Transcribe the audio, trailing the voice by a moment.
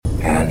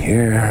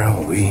Here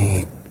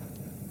we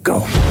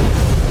go.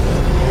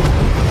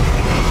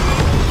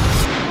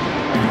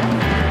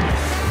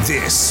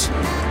 This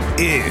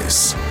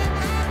is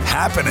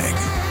Happening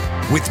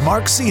with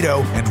Mark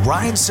Zito and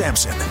Ryan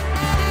Sampson.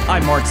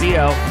 I'm Mark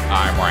Zito.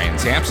 I'm Ryan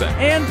Sampson.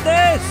 And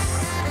this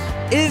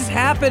is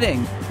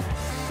Happening.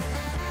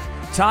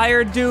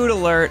 Tired dude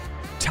alert.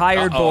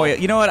 Tired boy.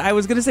 You know what? I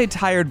was going to say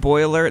tired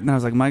boy alert, and I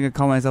was like, am I going to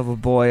call myself a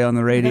boy on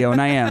the radio? And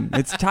I am.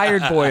 It's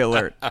tired boy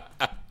alert.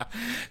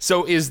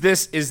 So is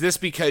this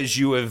because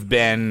you have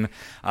been,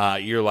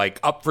 you're like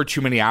up for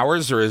too many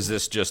hours, or is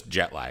this just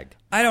jet lag?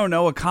 I don't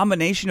know. A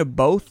combination of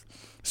both.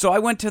 So I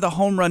went to the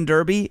Home Run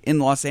Derby in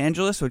Los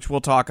Angeles, which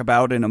we'll talk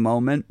about in a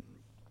moment.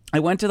 I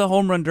went to the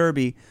Home Run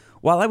Derby.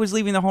 While I was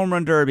leaving the Home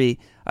Run Derby,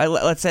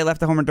 let's say I left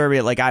the Home Run Derby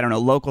at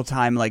local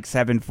time,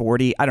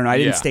 7:40. I don't know. I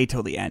didn't stay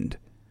till the end.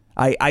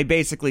 I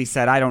basically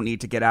said, I don't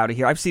need to get out of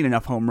here. I've seen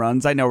enough home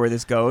runs. I know where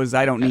this goes.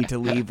 I don't need to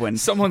leave when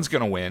someone's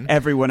going to win.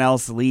 Everyone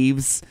else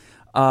leaves.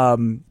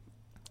 And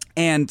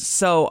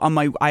so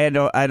I had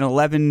an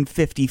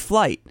 11:50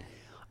 flight.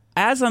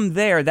 As I'm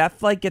there, that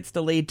flight gets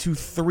delayed to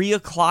 3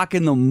 o'clock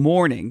in the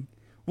morning,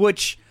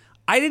 which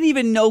I didn't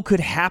even know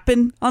could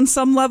happen on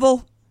some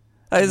level.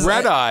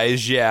 Red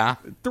eyes, yeah.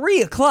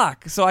 3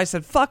 o'clock. So I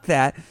said, fuck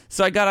that.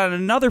 So I got on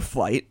another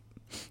flight.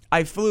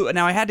 I flew.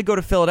 Now, I had to go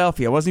to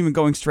Philadelphia. I wasn't even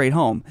going straight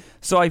home.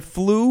 So I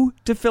flew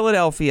to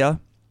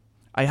Philadelphia.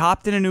 I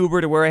hopped in an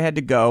Uber to where I had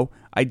to go.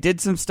 I did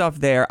some stuff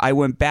there. I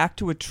went back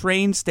to a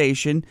train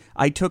station.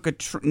 I took a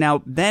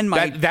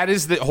that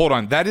is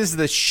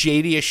the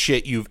shadiest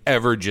shit you've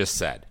ever just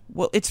said.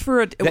 Well, it's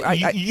for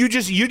you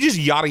just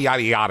yada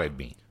yada yada'd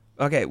me.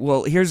 Okay,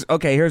 well, here's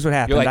what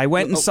happened. I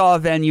went and saw a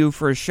venue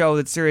for a show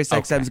that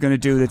SiriusXM is going to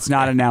do that's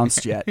not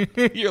announced yet.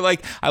 You're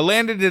like, I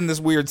landed in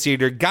this weird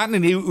theater, got in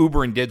an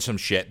Uber and did some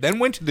shit, then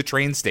went to the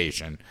train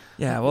station.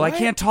 Yeah, well, what? I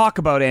can't talk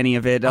about any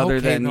of it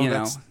other than,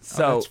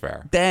 So that's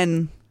fair.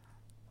 Then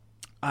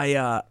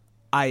I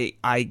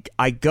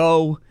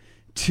go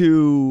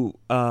to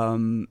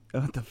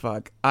what the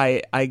fuck?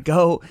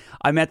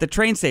 I'm at the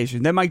train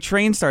station. Then my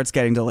train starts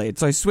getting delayed.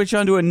 So I switch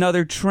onto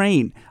another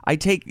train.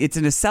 It's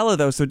in Acela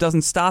though, so it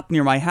doesn't stop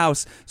near my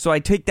house. So I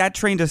take that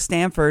train to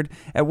Stamford,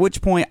 at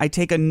which point I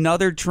take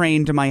another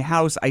train to my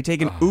house. I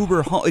take an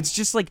Uber home. It's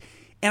just and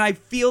I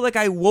feel like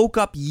I woke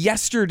up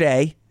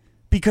yesterday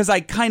because I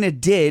kind of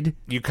did.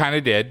 You kind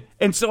of did.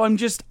 And so I'm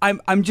just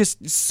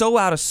so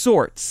out of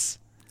sorts.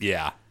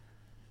 Yeah.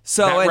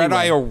 So that anyway. red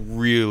eye will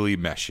really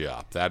mess you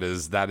up. That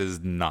is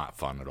not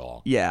fun at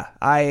all. Yeah,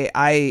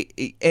 I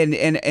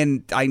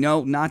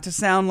know not to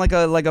sound like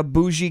a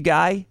bougie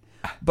guy,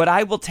 but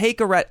I will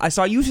take a red.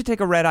 So I used to take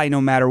a red eye no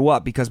matter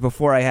what, because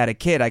before I had a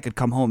kid, I could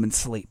come home and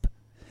sleep.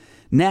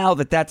 Now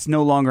that's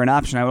no longer an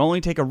option, I would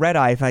only take a red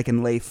eye if I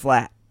can lay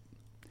flat.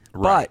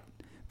 Right. But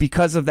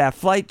because of that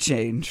flight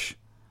change,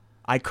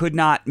 I could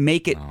not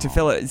make it to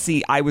Philadelphia.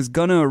 See, I was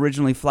going to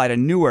originally fly to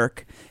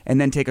Newark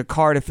and then take a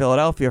car to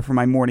Philadelphia for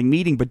my morning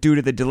meeting, but due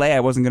to the delay, I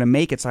wasn't going to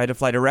make it, so I had to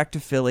fly direct to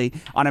Philly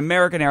on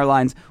American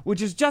Airlines,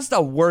 which is just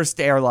the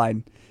worst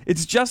airline.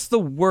 It's just the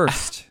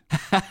worst.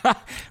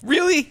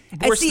 Really?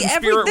 Worse than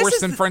Spirit, worse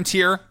than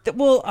Frontier?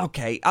 Well,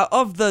 okay,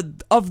 of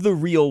the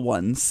real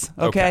ones,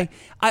 okay?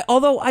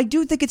 Although I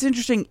do think it's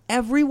interesting,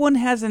 everyone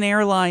has an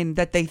airline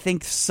that they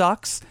think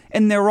sucks,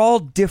 and they're all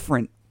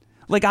different.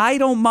 I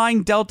don't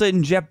mind Delta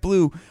and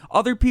JetBlue.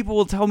 Other people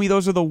will tell me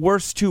those are the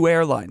worst two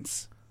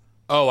airlines.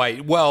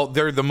 Well,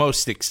 they're the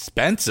most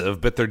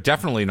expensive, but they're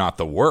definitely not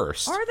the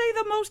worst. Are they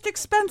the most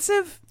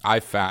expensive? I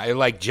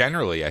found,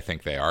 generally, I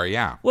think they are,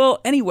 yeah.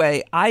 Well,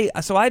 anyway, I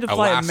had to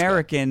fly Alaska.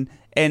 American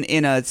and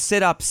in a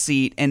sit-up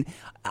seat, and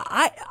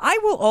I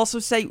will also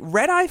say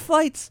red-eye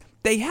flights,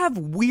 they have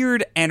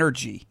weird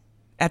energy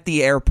at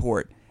the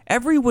airport.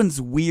 Everyone's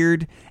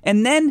weird,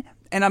 and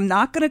I'm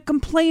not going to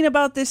complain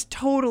about this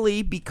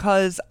totally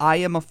because I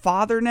am a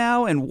father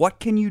now, and what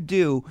can you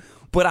do?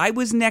 But I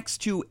was next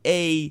to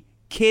a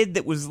kid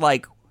that was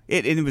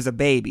it was a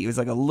baby. It was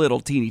like a little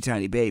teeny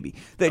tiny baby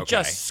that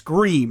just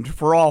screamed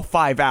for all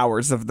 5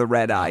 hours of the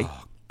red eye.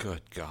 Oh,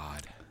 good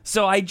God.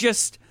 So I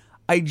just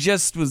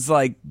was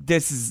like,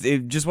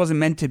 it just wasn't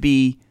meant to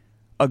be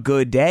a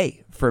good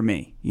day for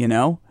me,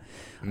 No.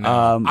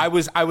 I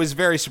was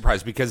very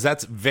surprised because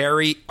that's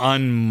very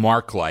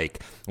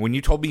un-Mark-like. When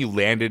you told me you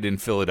landed in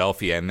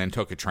Philadelphia and then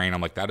took a train,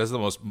 I'm like, that is the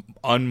most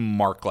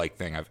un-Mark-like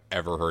thing I've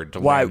ever heard, to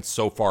land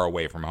so far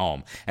away from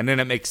home. And then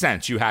it makes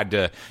sense. You had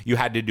to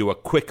do a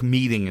quick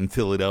meeting in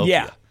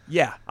Philadelphia.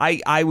 Yeah.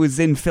 I was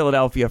in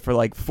Philadelphia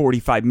for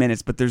 45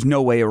 minutes, but there's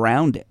no way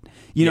around it.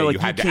 You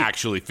had to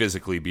actually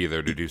physically be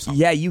there to do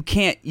something. Yeah, you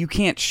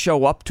can't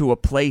show up to a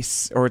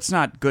place, or it's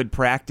not good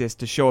practice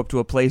to show up to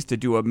a place to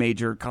do a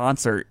major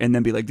concert and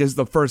then be like, this is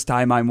the first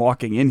time I'm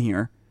walking in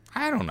here.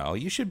 I don't know.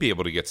 You should be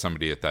able to get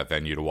somebody at that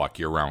venue to walk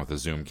you around with a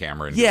Zoom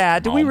camera.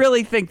 And do we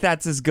really think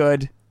that's as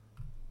good?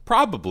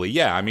 Probably,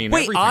 yeah. I mean,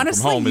 everything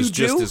honestly, from home is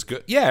do? just as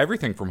good. Yeah,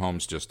 everything from home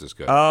is just as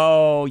good.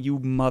 Oh, you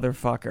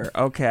motherfucker.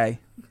 Okay.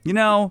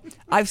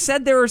 I've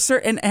said there are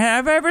certain... And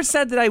have I ever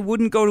said that I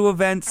wouldn't go to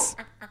events?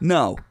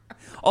 No.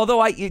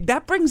 Although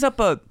that brings up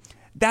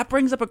that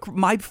brings up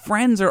my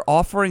friends are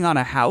offering on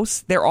a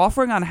house. They're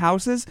offering on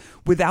houses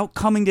without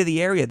coming to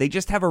the area. They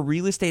just have a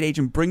real estate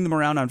agent bring them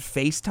around on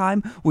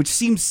FaceTime, which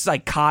seems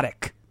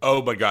psychotic.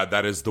 Oh my God,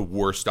 that is the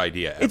worst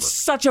idea ever. It's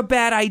such a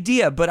bad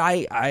idea, but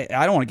I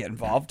don't want to get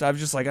involved. I was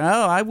just like, oh,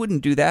 I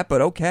wouldn't do that,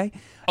 but okay.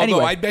 Although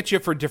Anyway. I bet you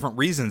for different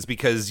reasons,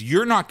 because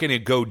you're not going to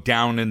go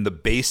down in the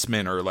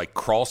basement or like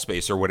crawl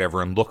space or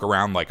whatever and look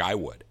around like I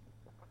would.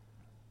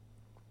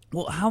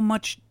 Well, how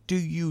much do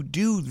you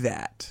do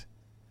that?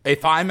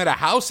 If I'm at a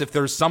house, if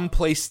there's some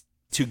place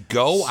to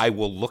go, I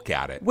will look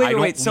at it.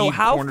 Wait. So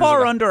how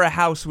far under a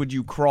house would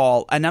you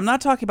crawl? And I'm not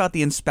talking about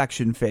the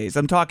inspection phase.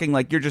 I'm talking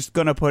like you're just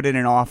going to put in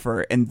an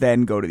offer and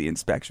then go to the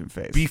inspection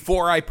phase.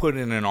 Before I put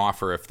in an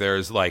offer, if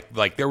there's like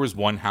there was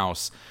one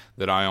house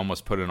that I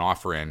almost put an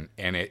offer in,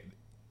 and it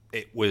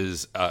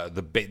was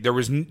there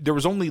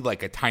was only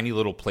like a tiny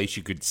little place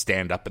you could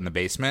stand up in the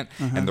basement,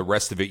 and the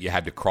rest of it you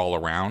had to crawl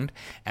around.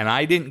 And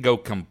I didn't go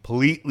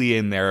completely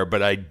in there,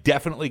 but I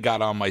definitely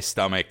got on my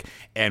stomach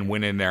and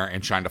went in there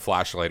and shined a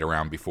flashlight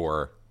around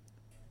before.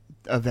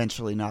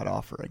 Eventually not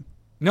offering.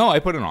 No, I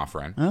put an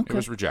offer in. Okay. It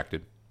was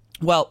rejected.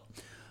 Well,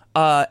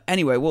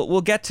 anyway,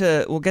 we'll get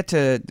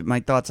to my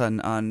thoughts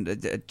on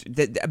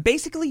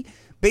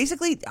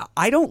Basically,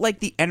 I don't like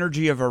the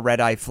energy of a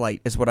red-eye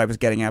flight is what I was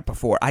getting at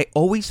before. I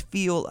always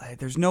feel,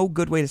 there's no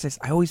good way to say this,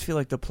 I always feel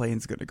like the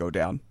plane's going to go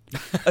down.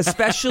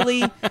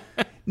 Especially,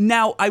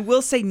 now, I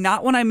will say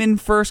not when I'm in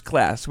first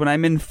class. When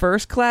I'm in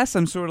first class,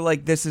 I'm sort of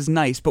like, this is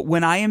nice. But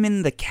when I am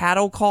in the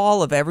cattle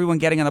call of everyone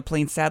getting on the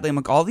plane, sadly, I'm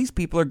like, all these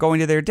people are going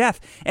to their death.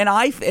 And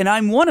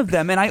I'm one of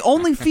them, and I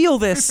only feel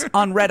this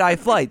on red-eye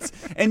flights.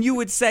 And you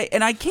would say,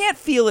 and I can't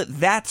feel it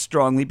that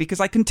strongly because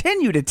I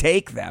continue to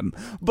take them.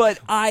 But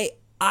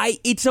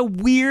it's a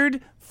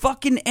weird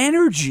fucking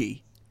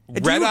energy.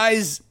 Red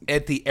eyes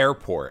at the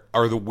airport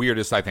are the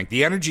weirdest, I think.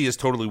 The energy is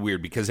totally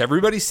weird because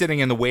everybody's sitting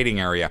in the waiting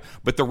area,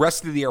 but the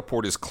rest of the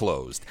airport is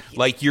closed.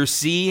 Like you're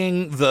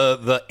seeing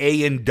the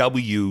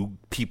A&W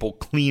people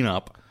clean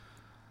up.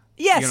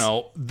 Yes. You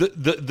know,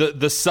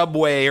 the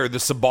subway or the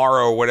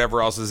Sbarro or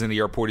whatever else is in the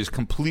airport is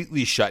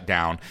completely shut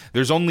down.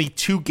 There's only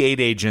 2 gate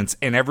agents,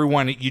 and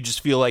everyone you just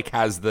feel like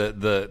has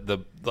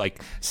the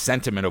like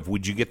sentiment of,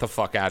 would you get the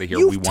fuck out of here?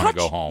 We want to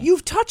go home.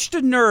 You've touched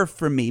a nerve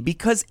for me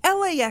because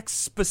LAX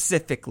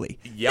specifically,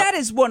 that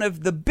is one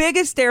of the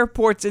biggest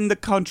airports in the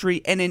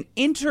country and an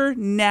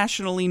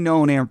internationally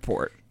known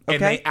airport. Okay?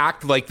 And they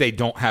act like they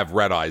don't have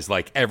red eyes,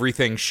 like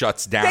everything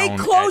shuts down.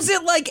 They close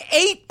at like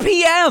 8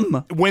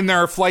 p.m. When there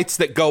are flights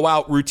that go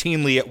out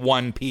routinely at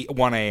 1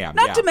 a.m.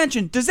 Not to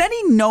mention, does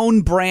any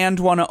known brand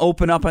want to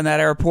open up in that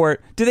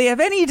airport? Do they have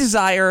any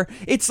desire?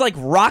 It's like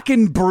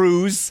Rockin'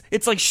 Brews.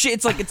 It's like shit.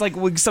 It's like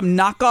some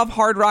knockoff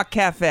Hard Rock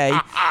Cafe.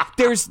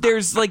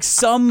 There's like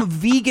some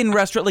vegan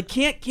restaurant. Like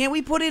can't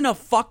we put in a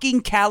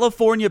fucking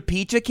California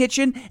Pizza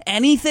Kitchen?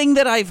 Anything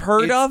that I've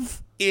heard of?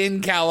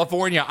 In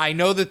California, I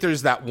know that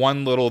there's that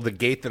one the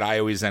gate that I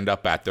always end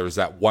up at. There's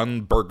that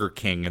one Burger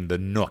King in the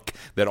Nook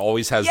that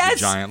always has the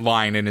giant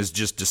line and is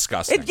just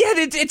disgusting.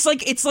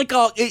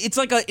 It's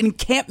like a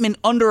encampment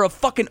under a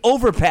fucking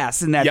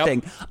overpass in that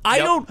thing. I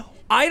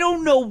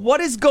don't know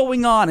what is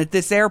going on at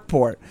this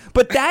airport,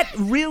 but that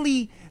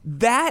really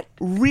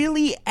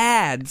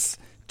adds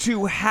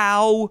to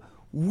how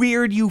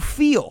weird you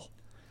feel.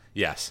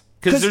 Yes.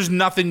 Because there's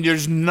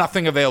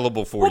nothing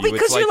available for you. Well,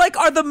 because you're like,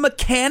 are the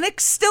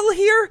mechanics still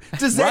here?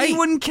 Does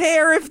anyone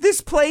care if this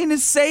plane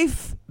is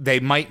safe? They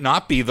might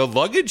not be. The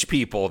luggage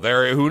people,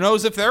 who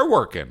knows if they're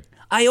working?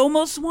 I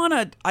almost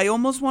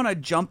wanna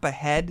jump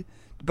ahead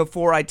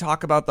before I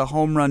talk about the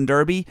home run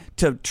derby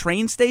to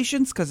train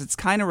stations because it's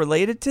kind of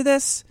related to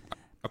this.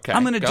 Okay,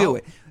 I'm gonna do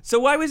it.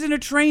 So I was in a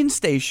train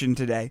station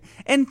today,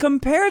 and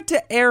compared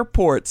to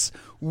airports,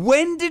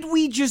 when did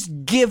we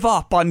just give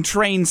up on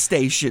train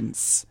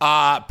stations?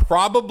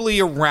 Probably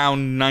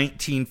around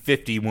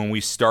 1950 when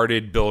we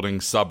started building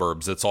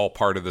suburbs. It's all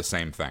part of the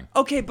same thing.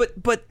 Okay,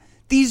 but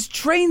these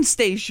train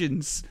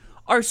stations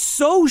are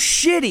so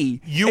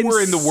shitty. You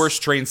were in the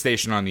worst train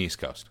station on the East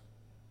Coast.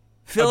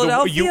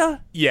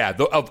 Philadelphia?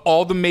 Of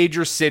all the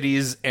major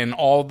cities and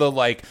all the,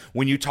 like,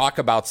 when you talk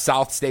about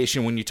South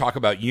Station, when you talk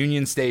about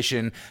Union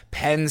Station,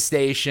 Penn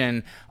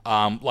Station,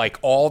 like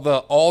all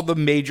the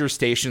major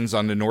stations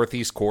on the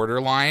Northeast Corridor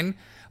line,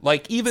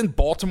 like even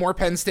Baltimore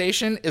Penn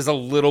Station is a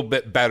little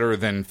bit better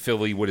than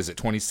Philly,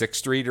 26th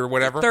Street or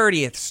whatever?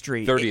 30th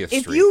Street. 30th Street.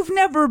 If you've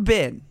never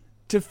been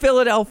to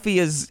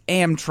Philadelphia's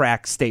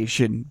Amtrak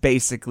station,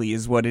 basically,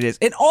 is what it is.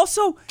 And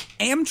also,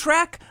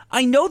 Amtrak,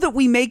 I know that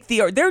we make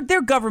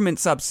they're government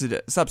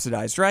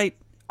subsidized, right?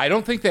 I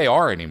don't think they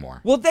are anymore.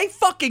 Well, they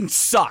fucking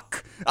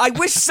suck. I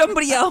wish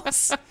somebody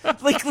else,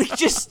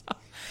 Amtrak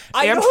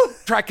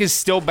is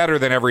still better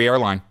than every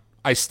airline.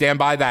 I stand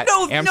by that.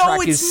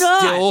 Amtrak is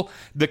still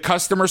the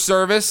customer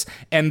service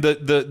and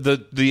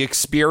the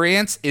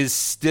experience is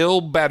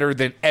still better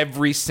than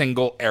every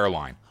single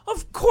airline.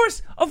 Of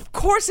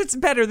course it's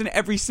better than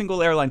every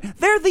single airline.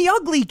 They're the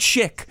ugly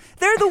chick.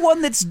 They're the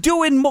one that's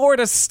doing more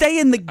to stay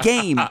in the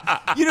game.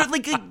 You know,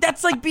 like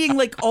that's like being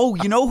like, oh,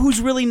 you know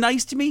who's really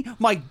nice to me?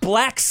 My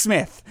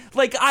blacksmith.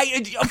 Like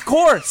of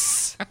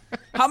course.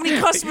 How many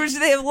customers do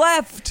they have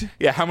left?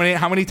 Yeah, how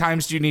many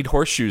times do you need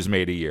horseshoes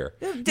made a year?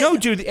 No,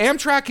 dude,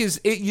 Amtrak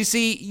you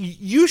see,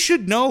 you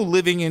should know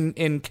living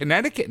in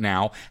Connecticut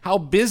now how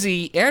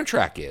busy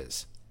Amtrak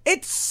is.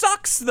 It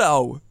sucks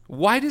though.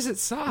 Why does it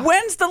suck?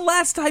 When's the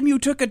last time you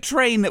took a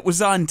train that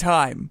was on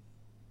time?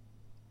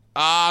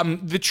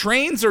 The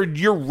trains are,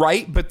 you're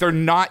right, but they're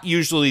not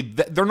usually,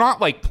 they're not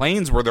like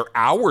planes where they're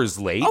hours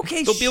late.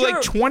 Okay, They'll sure. be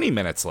like 20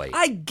 minutes late.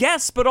 I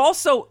guess, but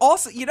also,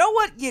 you know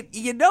what?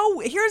 You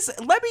know,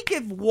 let me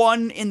give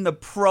one in the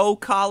pro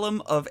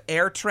column of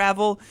air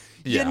travel.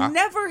 Yeah. You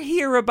never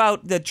hear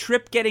about the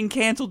trip getting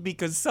canceled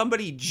because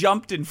somebody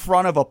jumped in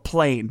front of a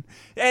plane.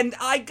 And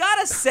I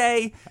gotta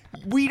say,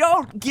 we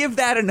don't give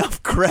that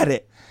enough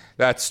credit.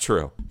 That's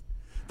true.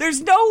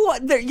 There's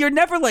you're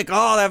never like,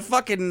 oh,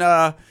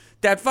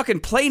 that fucking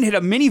plane hit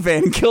a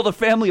minivan and killed a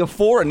family of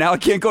 4, and now I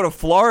can't go to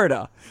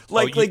Florida.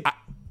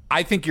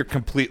 I think you're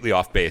completely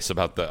off base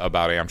about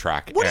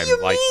Amtrak. What do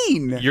you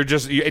mean? You're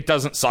it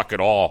doesn't suck at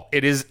all.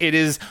 It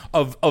is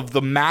of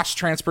the mass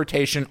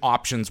transportation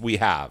options we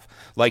have.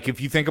 Like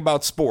if you think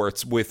about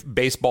sports with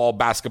baseball,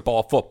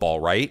 basketball, football,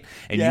 right?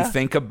 And yeah. you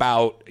think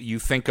about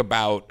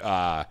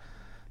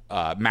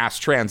mass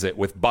transit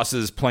with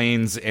buses,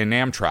 planes, and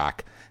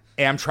Amtrak.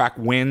 Amtrak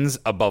wins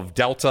above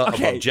Delta, above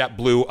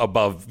JetBlue,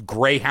 above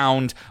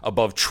Greyhound,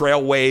 above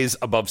Trailways,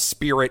 above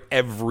Spirit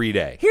every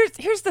day.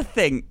 Here's the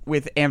thing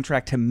with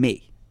Amtrak to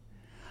me.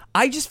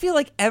 I just feel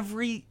like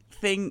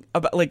everything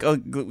about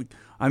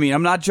I mean,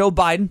 I'm not Joe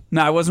Biden.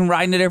 No, I wasn't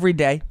riding it every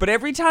day, but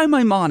every time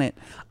I'm on it,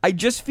 I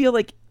just feel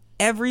like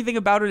everything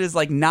about it is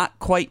like not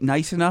quite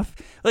nice enough.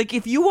 Like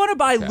if you want to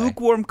buy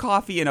lukewarm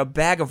coffee and a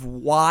bag of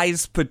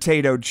Wise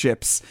potato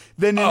chips,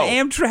 then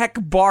an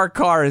Amtrak bar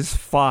car is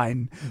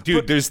fine.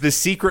 Dude, there's the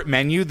secret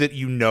menu that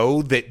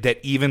that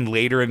even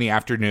later in the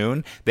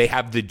afternoon, they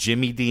have the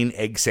Jimmy Dean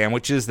egg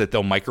sandwiches that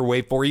they'll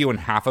microwave for you, and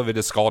half of it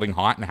is scalding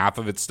hot and half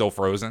of it's still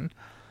frozen.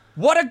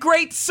 What a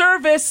great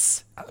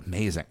service!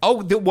 Amazing.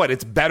 Oh, what?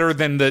 It's better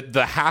than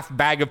the half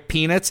bag of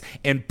peanuts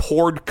and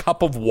poured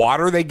cup of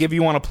water they give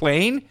you on a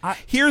plane?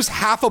 Here's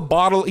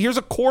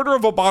a quarter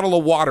of a bottle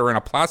of water in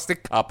a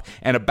plastic cup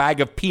and a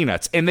bag of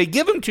peanuts, and they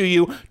give them to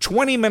you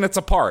 20 minutes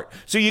apart.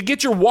 So you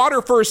get your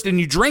water first and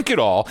you drink it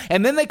all,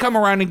 and then they come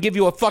around and give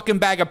you a fucking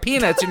bag of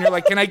peanuts, and you're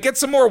like, can I get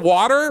some more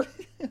water?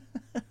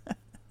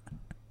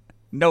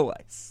 No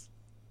ice.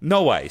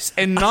 No ice,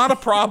 and not a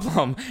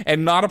problem, on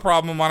an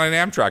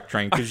Amtrak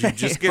train because you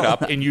just get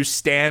up and you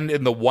stand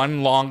in the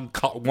one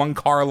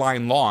car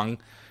line long.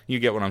 You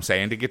get what I'm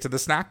saying, to get to the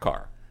snack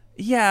car.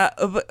 Yeah,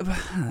 but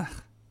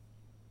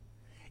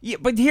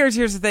here's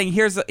the thing.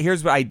 Here's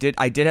what I did.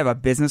 I did have a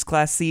business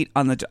class seat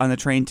on the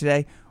train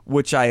today,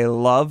 which I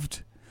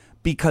loved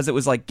because it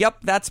was like, yep,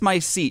 that's my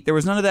seat. There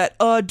was none of that.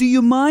 Do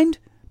you mind?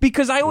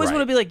 Because I always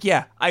want to be like,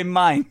 yeah, I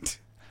mind.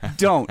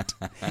 Don't.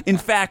 In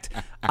fact,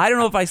 I don't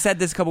know if I said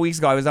this a couple weeks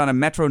ago. I was on a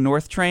Metro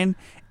North train,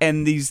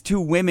 and these two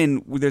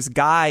women, this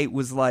guy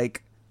was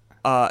like,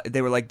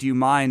 they were like, do you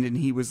mind? And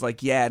he was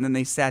like, yeah. And then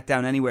they sat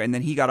down anywhere, and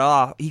then he got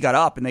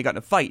up, and they got in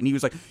a fight. And he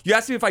was like, you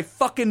asked me if I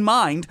fucking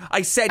mind.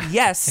 I said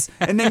yes,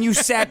 and then you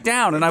sat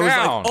down. And I was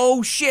like,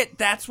 oh shit,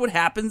 that's what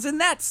happens in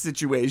that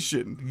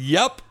situation.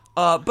 Yep.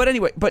 But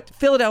anyway,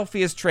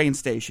 Philadelphia's train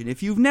station,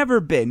 if you've never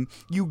been,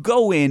 you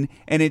go in,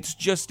 and it's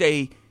just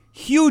a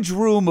huge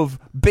room of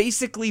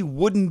basically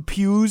wooden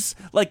pews,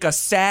 like a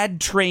sad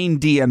train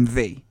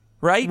DMV,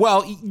 right?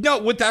 Well,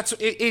 no,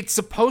 it's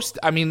supposed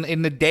to, I mean,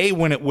 in the day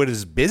when it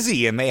was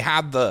busy and they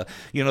had the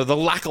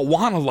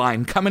Lackawanna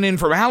line coming in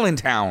from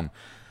Allentown,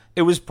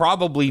 it was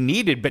probably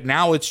needed, but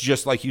now it's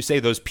just like you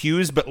say, those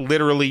pews, but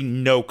literally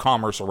no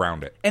commerce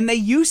around it. And they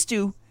used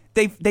to,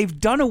 they've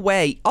done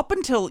away, up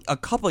until a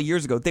couple of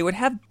years ago, they would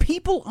have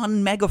people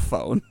on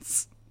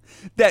megaphones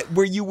that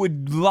where you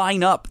would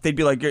line up, they'd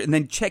be like, and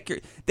then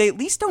they at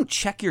least don't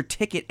check your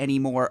ticket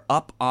anymore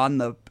up on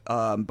the,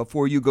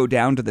 before you go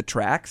down to the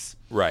tracks.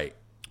 Right.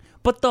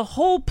 But the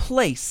whole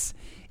place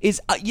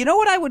is, you know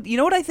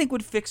what I think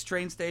would fix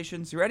train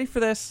stations? You ready for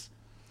this?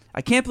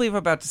 I can't believe I'm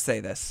about to say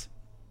this.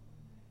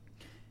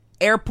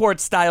 Airport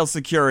style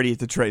security at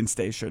the train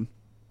station.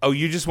 Oh,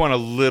 you just want a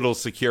little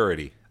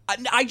security.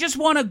 I just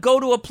want to go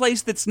to a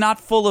place that's not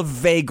full of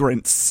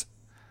vagrants.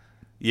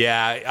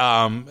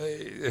 Yeah,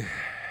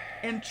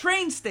 And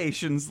train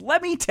stations,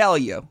 let me tell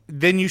you.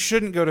 Then you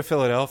shouldn't go to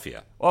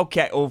Philadelphia.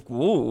 Okay.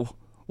 Ooh.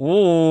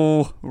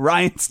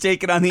 Ryan's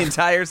taking on the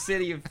entire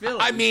city of Philly.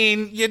 I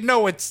mean,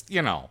 it's.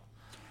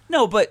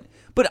 No, but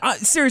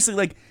seriously,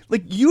 like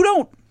you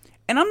don't.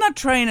 and I'm not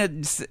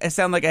trying to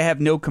sound like I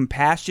have no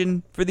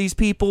compassion for these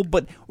people,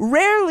 but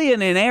rarely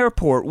in an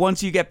airport,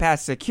 once you get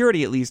past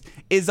security at least,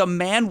 is a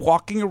man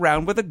walking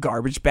around with a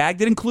garbage bag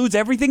that includes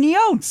everything he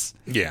owns.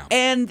 Yeah.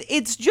 And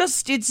it's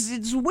just,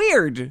 it's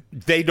weird.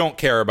 They don't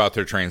care about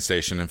their train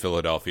station in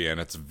Philadelphia, and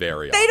it's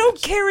very They obvious.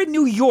 don't care in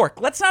New York.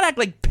 Let's not act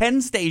like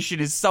Penn Station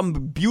is some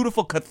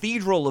beautiful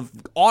cathedral of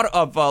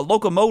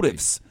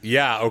locomotives.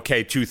 Yeah,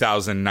 okay,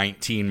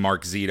 2019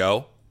 Mark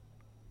Zito.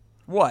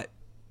 What?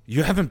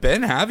 You haven't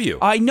been, have you?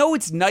 I know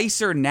it's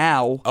nicer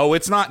now. Oh,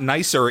 it's not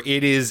nicer.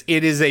 It is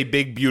a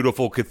big,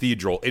 beautiful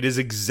cathedral. It is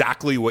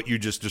exactly what you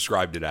just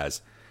described it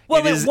as.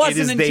 Well, it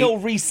wasn't until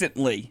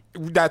recently.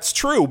 That's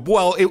true.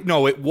 Well,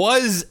 it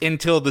was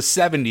until the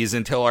 70s,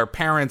 until our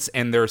parents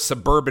and their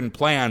suburban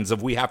plans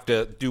of we have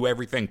to do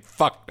everything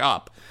fucked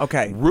up.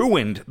 Okay.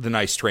 Ruined the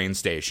nice train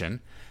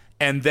station.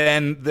 And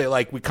then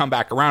we come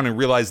back around and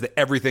realize that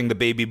everything the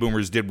baby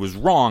boomers did was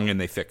wrong, and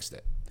they fixed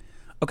it.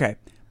 Okay.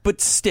 But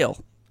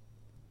still,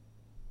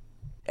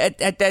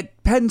 at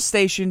that Penn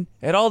Station,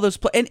 at all those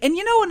and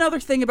you know another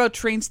thing about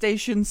train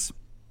stations,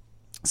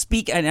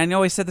 and I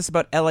know I said this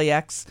about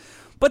LAX,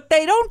 but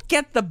they don't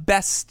get the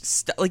best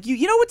stuff. Like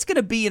you know what's going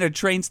to be in a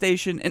train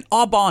station? An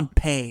Aubon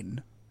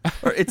Pain.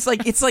 Or it's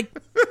like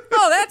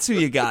oh, that's who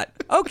you got.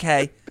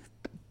 Okay.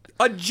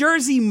 A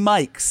Jersey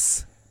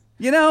Mike's.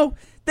 You know,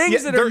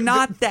 things that are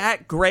not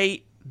that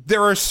great.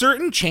 There are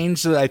certain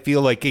chains that I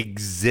feel like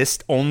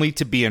exist only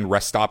to be in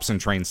rest stops and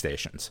train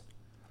stations.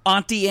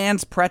 Auntie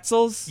Anne's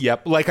Pretzels?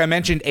 Yep. Like I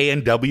mentioned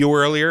A&W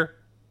earlier.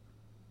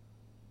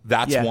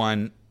 That's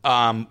one.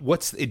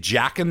 What's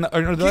Jack in the...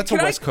 no, that's a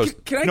West Coast.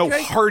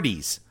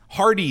 Hardee's.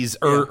 Hardee's,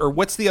 or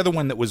what's the other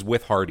one that was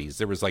with Hardee's?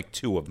 There was like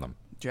two of them.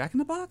 Jack in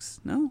the Box?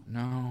 No.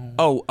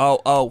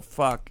 No.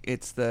 Fuck.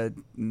 It's the...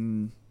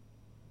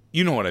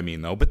 You know what I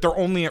mean, though. But they're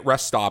only at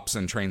rest stops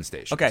and train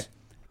stations. Okay.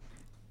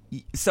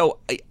 So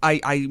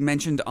I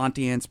mentioned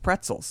Auntie Anne's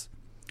Pretzels.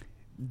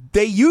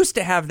 They used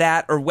to have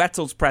that or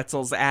Wetzel's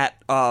Pretzels at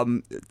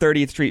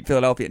 30th Street,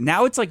 Philadelphia.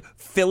 Now it's like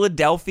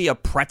Philadelphia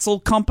Pretzel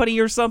Company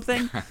or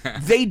something.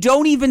 They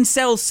don't even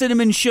sell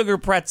cinnamon sugar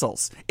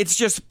pretzels. It's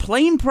just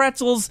plain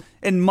pretzels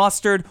and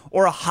mustard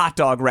or a hot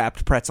dog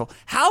wrapped pretzel.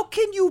 How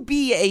can you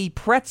be a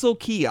pretzel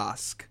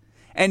kiosk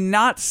and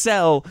not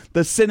sell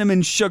the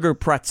cinnamon sugar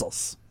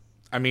pretzels?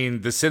 I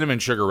mean, the cinnamon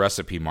sugar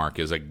recipe, Mark,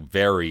 is a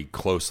very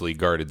closely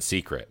guarded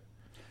secret.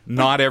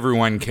 Not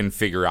everyone can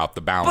figure out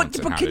the balance.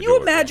 But can you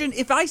imagine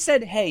if I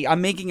said, "Hey, I'm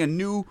making a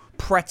new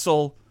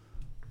pretzel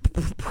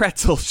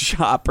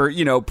shop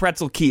or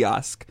pretzel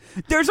kiosk."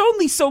 There's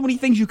only so many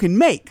things you can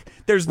make.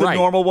 There's the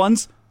normal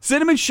ones,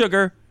 cinnamon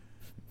sugar,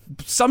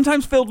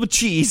 sometimes filled with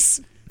cheese,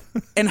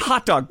 and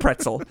hot dog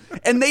pretzel.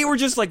 And they were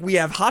just like, "We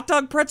have hot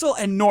dog pretzel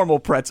and normal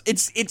pretzel."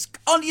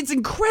 It's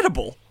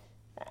incredible.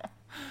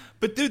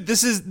 But dude,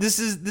 this is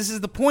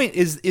the point.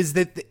 Is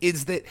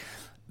that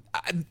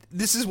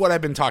this is what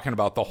I've been talking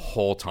about the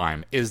whole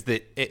time, is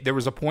that there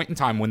was a point in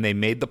time when they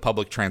made the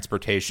public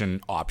transportation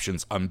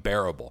options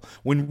unbearable,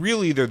 when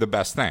really they're the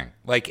best thing.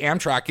 Like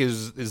Amtrak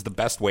is the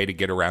best way to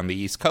get around the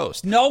East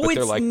Coast. No,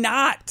 it's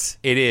not.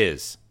 It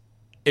is.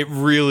 It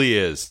really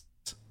is.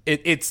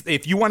 It's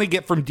if you want to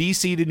get from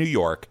D.C. to New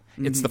York,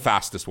 it's the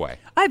fastest way.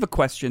 I have a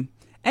question.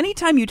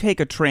 Anytime you take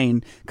a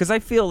train, because I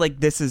feel like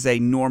this is a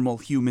normal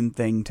human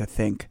thing to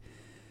think,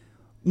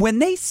 when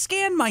they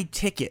scan my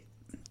ticket,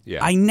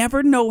 I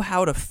never know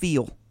how to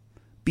feel,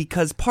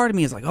 because part of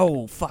me is like,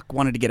 oh, fuck,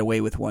 wanted to get away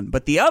with one.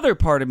 But the other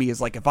part of me is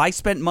like, if I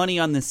spent money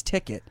on this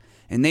ticket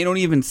and they don't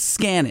even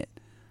scan it,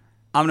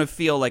 I'm going to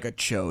feel like a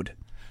chode.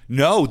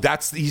 No,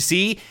 you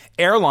see,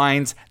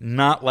 airlines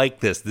not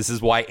like this. This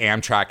is why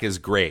Amtrak is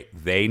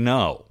great. They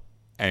know,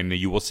 and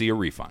you will see a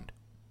refund.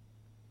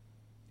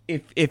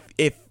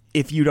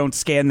 If you don't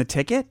scan the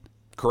ticket?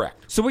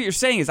 Correct. So what you're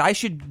saying is I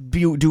should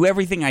do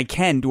everything I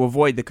can to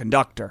avoid the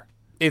conductor.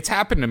 It's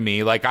happened to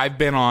me. Like I've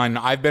been on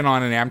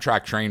an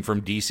Amtrak train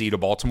from DC to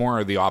Baltimore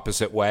or the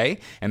opposite way,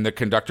 and the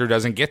conductor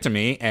doesn't get to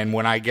me, and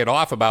when I get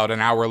off about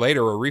an hour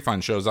later, a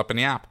refund shows up in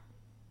the app.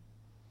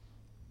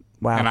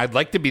 Wow. And I'd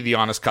like to be the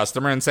honest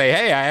customer and say,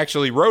 "Hey, I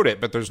actually wrote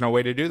it," but there's no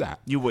way to do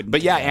that. You wouldn't.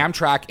 But yeah,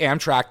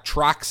 Amtrak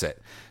tracks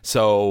it.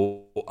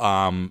 So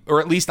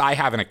or at least I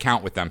have an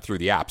account with them through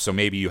the app. So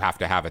maybe you have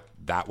to have it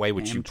that way,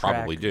 which you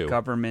probably do.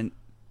 Government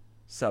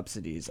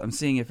subsidies. I'm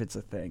seeing if it's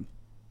a thing.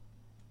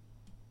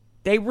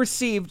 They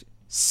received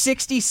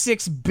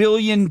 $66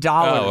 billion in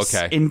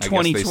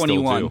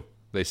 2021.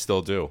 They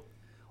still do.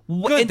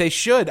 Good, they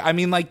should. I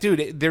mean, like,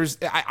 dude,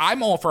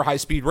 I'm all for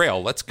high-speed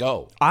rail. Let's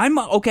go.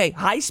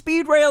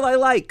 High-speed rail I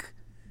like.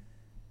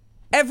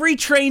 Every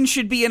train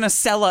should be in a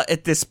Acela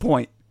at this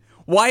point.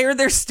 Why are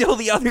there still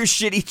the other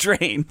shitty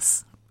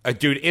trains?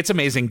 Dude, it's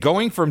amazing.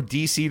 Going from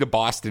D.C. to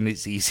Boston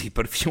is easy,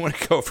 but if you want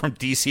to go from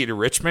D.C. to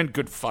Richmond,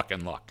 good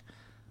fucking luck.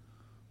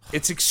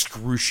 It's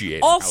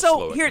excruciating.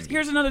 Also,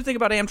 here's another thing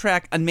about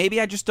Amtrak, and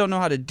maybe I just don't know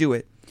how to do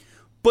it,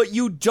 but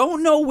you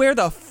don't know where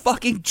the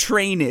fucking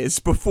train is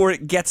before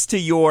it gets to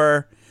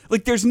your...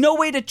 Like, there's no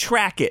way to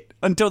track it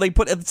until they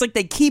put. It's like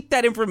they keep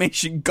that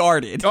information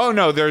guarded. Oh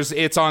no,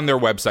 it's on their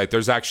website.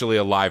 There's actually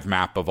a live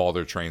map of all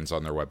their trains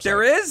on their website.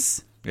 There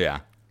is? Yeah.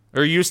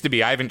 Or used to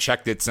be. I haven't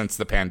checked it since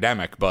the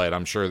pandemic, but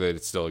I'm sure that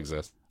it still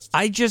exists.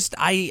 I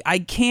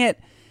can't.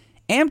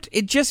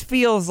 It just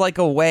feels like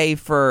a way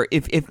for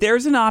if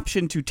there's an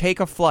option to take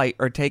a flight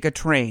or take a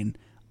train,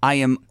 I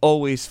am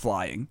always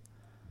flying.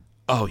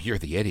 Oh, you're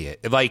the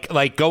idiot.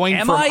 Like going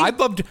Am from I?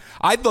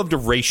 I'd love to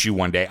race you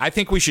one day. I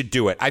think we should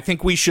do it. I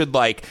think we should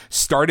like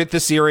start at the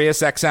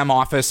Sirius XM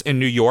office in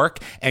New York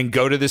and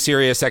go to the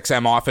Sirius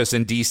XM office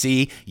in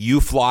DC.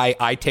 You fly,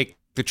 I take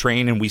the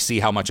train, and we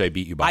see how much I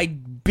beat you by.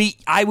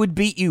 I would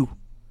beat you.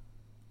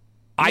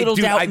 Little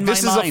doubt in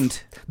my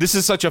mind. This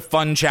is such a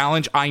fun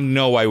challenge. I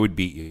know I would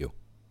beat you.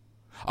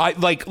 I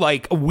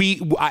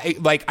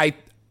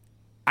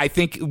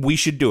think we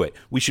should do it.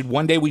 We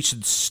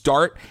should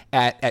start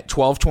at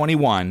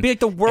 12:21. Be like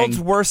the world's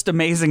worst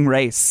amazing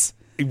race.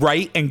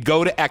 Right, and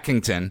go to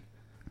Eckington.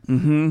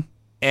 Mm-hmm.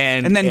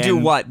 And then do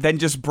what? Then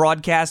just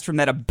broadcast from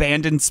that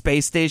abandoned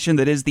space station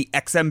that is the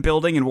XM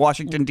building in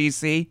Washington,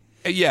 D.C.?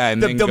 Yeah,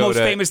 and the most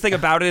famous thing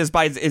about it is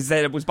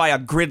that it was by a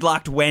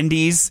gridlocked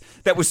Wendy's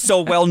that was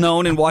so well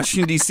known in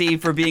Washington, D.C.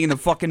 for being in the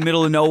fucking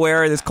middle of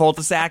nowhere, this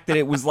cul-de-sac, that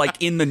it was like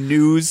in the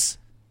news.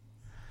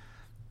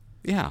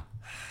 Yeah.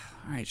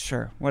 All right,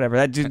 sure, whatever.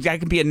 That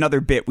can be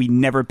another bit we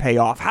never pay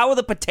off. How are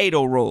the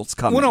potato rolls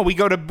coming? Well, no, we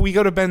go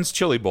to Ben's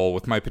Chili Bowl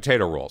with my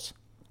potato rolls.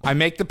 I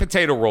make the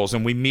potato rolls,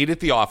 and we meet at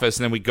the office,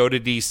 and then we go to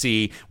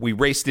D.C. We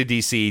race to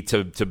D.C.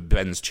 to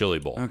Ben's Chili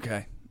Bowl.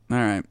 Okay, all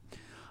right.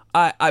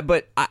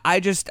 But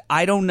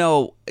I don't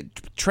know.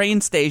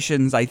 Train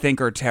stations, I think,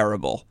 are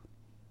terrible.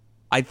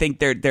 I think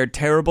they're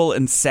terrible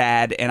and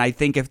sad, and I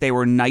think if they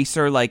were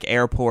nicer like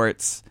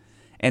airports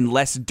and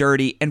less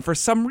dirty, and for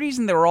some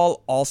reason they're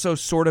all also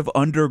sort of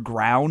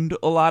underground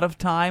a lot of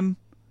time,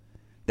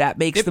 that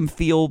makes them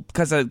feel,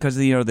 because of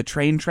the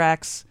train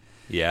tracks.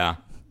 Yeah.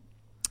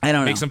 I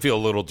don't know. Makes them feel a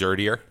little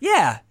dirtier.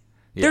 Yeah.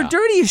 They're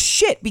dirty as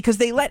shit because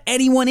they let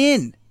anyone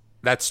in.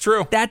 That's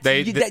true.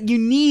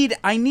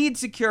 I need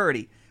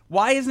security.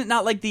 Why isn't it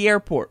not like the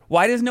airport?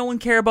 Why does no one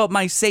care about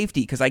my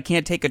safety? Because I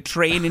can't take a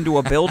train into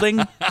a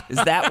building? Is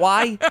that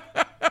why?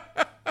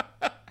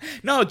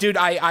 No, dude,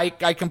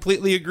 I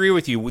completely agree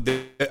with you.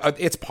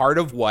 It's part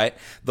of what,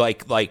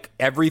 like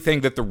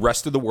everything that the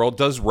rest of the world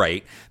does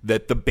right,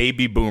 that the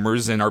baby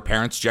boomers in our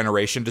parents'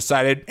 generation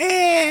decided,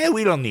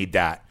 we don't need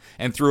that,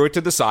 and threw it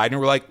to the side,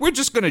 and we're like, we're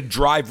just going to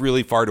drive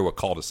really far to a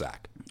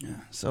cul-de-sac. Yeah.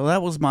 So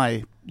that was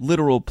my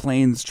literal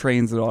planes,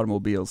 trains, and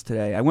automobiles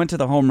today. I went to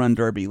the Home Run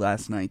Derby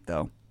last night,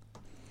 though,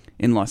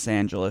 in Los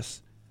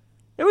Angeles.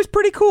 It was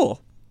pretty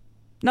cool.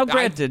 Now,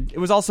 granted, it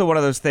was also one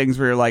of those things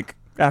where you're like,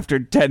 after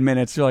 10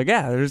 minutes, you're like,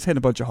 yeah, they're just hitting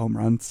a bunch of home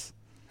runs.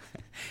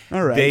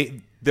 All right.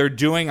 They're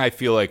doing, I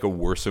feel like, a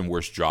worse and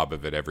worse job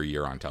of it every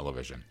year on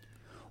television.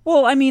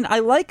 Well, I mean, I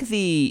like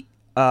the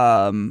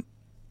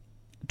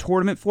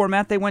tournament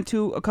format they went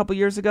to a couple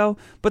years ago,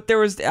 but there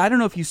was, I don't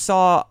know if you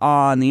saw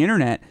on the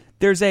internet,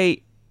 there's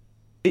it's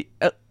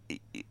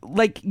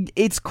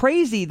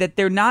crazy that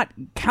they're not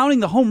counting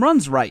the home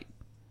runs right.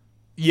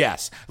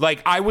 Yes.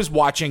 Like, I was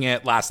watching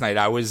it last night.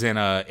 I was in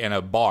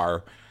a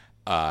bar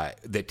that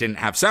didn't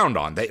have sound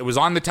on. It was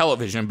on the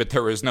television, but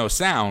there was no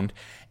sound,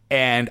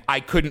 and I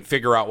couldn't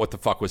figure out what the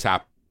fuck was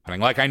happening.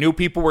 Like, I knew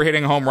people were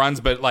hitting home runs,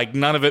 but like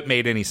none of it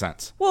made any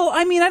sense. Well,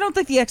 I mean, I don't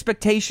think the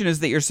expectation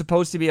is that you're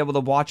supposed to be able to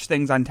watch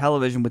things on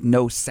television with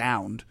no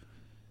sound.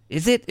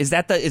 Is it? Is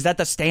that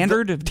the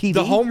standard of TV?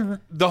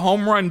 The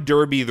home run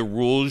derby, the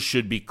rules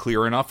should be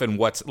clear enough, and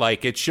what's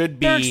like it should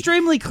be. They're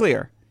extremely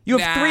clear. You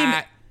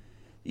have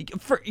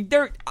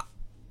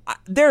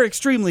they're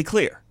extremely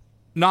clear.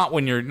 Not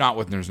when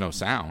there's no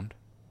sound.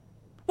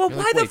 Well,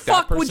 why the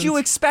fuck would you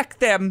expect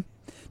them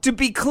to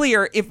be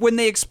clear if when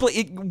they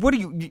explain?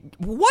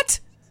 What?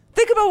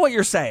 Think about what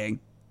you're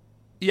saying.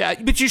 Yeah,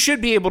 but you should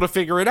be able to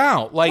figure it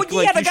out.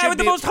 The guy with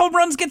the most home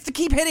runs gets to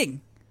keep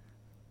hitting.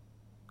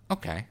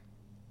 Okay.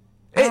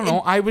 I don't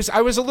know. I was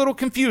a little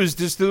confused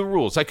as to the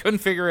rules. I couldn't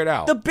figure it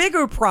out. The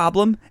bigger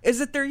problem is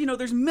that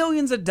there's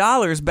millions of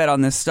dollars bet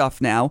on this stuff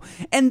now,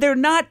 and they're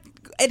not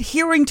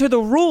adhering to the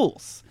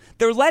rules.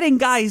 They're letting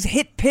guys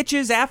hit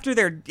pitches after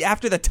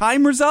the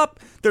timer's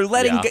up. They're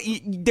letting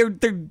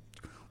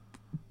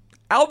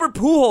Albert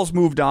Pujols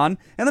moved on,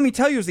 and let me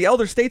tell you, as the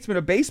elder statesman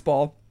of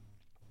baseball,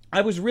 I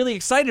was really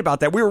excited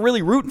about that. We were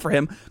really rooting for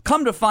him.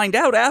 Come to find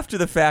out after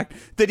the fact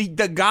that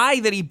the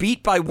guy that he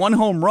beat by one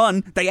home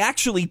run, they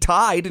actually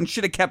tied and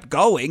should have kept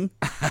going.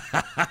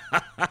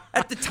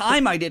 At the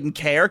time, I didn't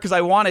care because I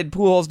wanted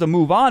Pujols to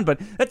move on,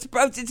 but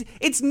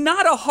it's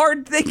not a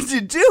hard thing to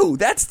do.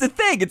 That's the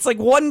thing. It's like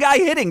one guy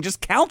hitting. Just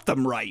count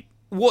them right.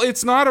 Well,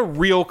 it's not a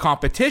real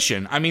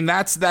competition. I mean,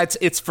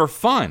 it's for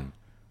fun.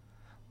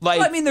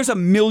 There's $1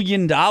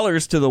 million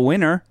to the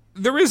winner.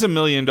 There is $1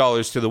 million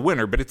to the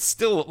winner, but it's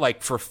still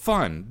like for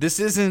fun. This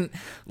isn't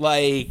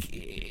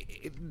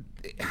like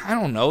I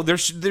don't know. There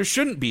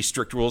shouldn't be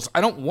strict rules.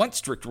 I don't want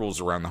strict rules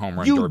around the home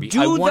run you derby.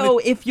 though,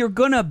 if you're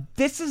gonna.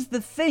 This is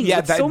the thing. Yeah,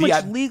 With so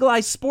much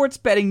legalized sports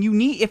betting,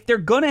 if they're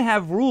gonna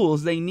have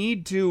rules, they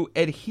need to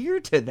adhere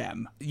to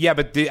them. Yeah,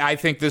 but I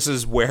think this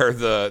is where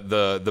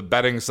the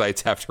betting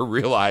sites have to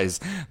realize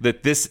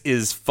that this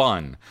is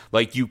fun.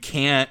 Like you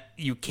can't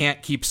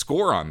keep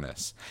score on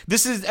this.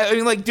 This is, I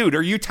mean, like, dude,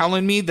 are you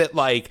telling me that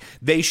like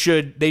they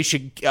should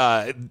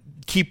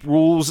keep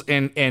rules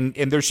and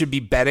there should be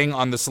betting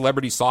on the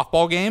celebrity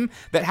softball game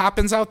that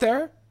happens out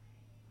there?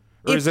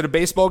 Or is it a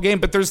baseball game?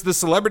 But there's the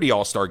celebrity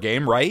all-star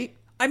game, right?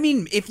 I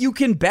mean, if you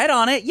can bet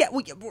on it, yeah.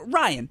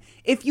 Ryan,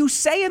 if you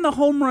say in the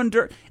home run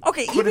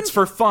okay, but it's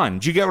for fun.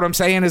 Do you get what I'm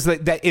saying? Is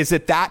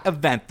that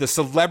event, the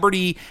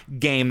celebrity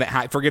game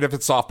that forget if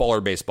it's softball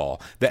or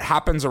baseball, that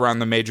happens around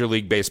the Major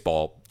League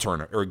Baseball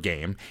tournament or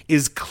game,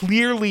 is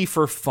clearly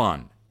for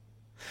fun.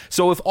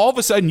 So if all of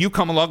a sudden you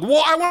come along,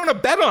 well, I want to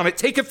bet on it.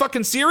 Take it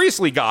fucking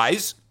seriously,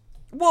 guys.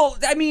 Well,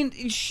 I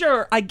mean,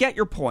 sure, I get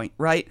your point,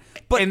 right?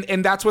 But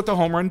and that's what the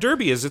home run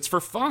derby is. It's for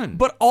fun.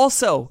 But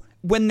also,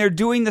 when they're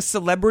doing the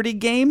celebrity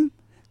game,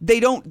 they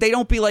don't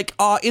be like,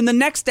 in the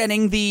next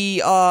inning,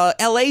 the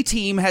LA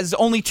team has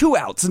only 2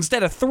 outs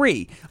instead of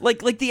 3.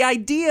 Like the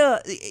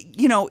idea,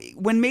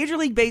 when Major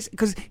League Baseball,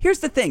 because here's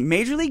the thing,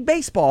 Major League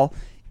Baseball,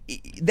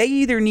 they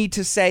either need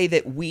to say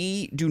that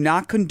we do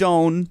not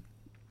condone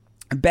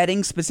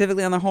betting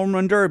specifically on the home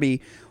run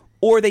derby,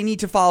 or they need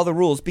to follow the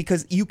rules,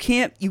 because you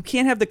can't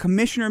have the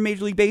commissioner of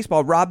Major League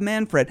Baseball, Rob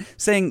Manfred,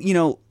 saying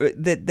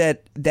that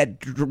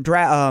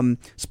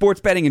sports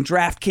betting and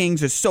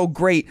DraftKings is so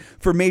great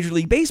for Major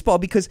League Baseball,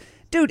 because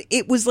dude,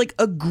 it was like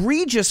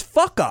egregious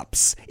fuck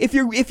ups. If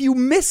you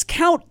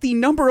miscount the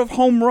number of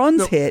home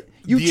runs hit,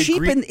 you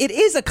cheapen. It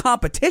is a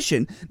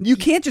competition. You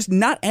can't just,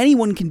 not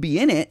anyone can be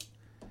in it.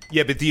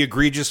 Yeah, but the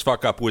egregious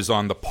fuck up was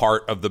on the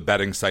part of the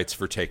betting sites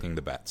for taking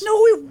the bets.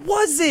 No, it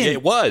wasn't. Yeah,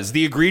 it was.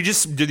 The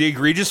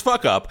egregious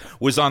fuck up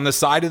was on the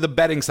side of the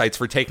betting sites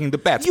for taking the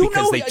bets,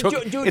 because they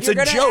took. Dude, it's a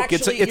joke.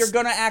 You're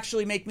gonna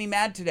actually make me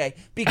mad today,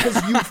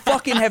 because you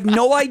fucking have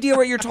no idea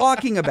what you're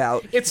talking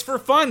about. It's for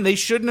fun. They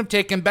shouldn't have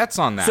taken bets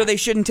on that. So they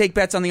shouldn't take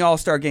bets on the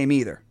All-Star game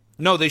either.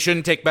 No, they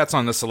shouldn't take bets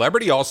on the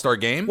celebrity All-Star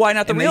game. Why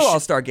not the real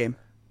All-Star game?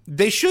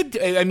 They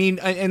should. I mean,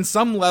 in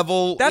some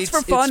level, that's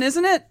for fun,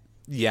 isn't it?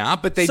 Yeah,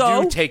 but they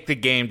do take the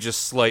game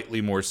just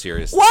slightly more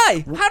seriously.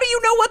 Why? How do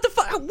you know what the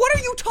fuck? What are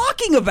you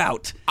talking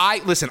about?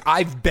 Listen.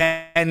 I've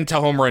been to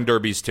home run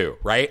derbies too,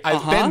 right?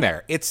 I've been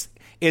there. It's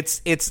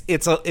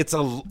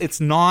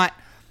not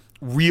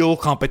real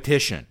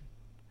competition.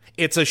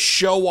 It's a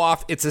show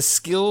off. It's a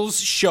skills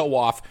show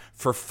off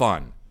for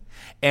fun,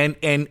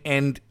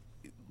 and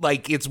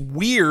like, it's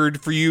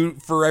weird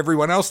for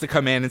everyone else to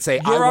come in and say,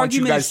 Your "I want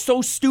you guys." Argument is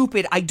so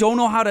stupid. I don't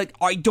know how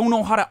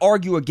to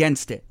argue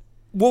against it.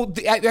 Well,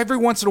 every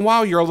once in a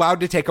while, you're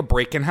allowed to take a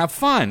break and have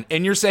fun.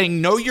 And you're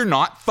saying, no, you're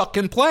not.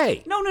 Fucking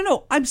play.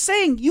 No. I'm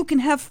saying you can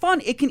have fun.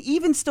 It can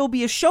even still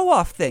be a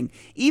show-off thing,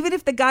 even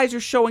if the guys are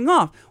showing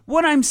off.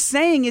 What I'm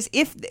saying is,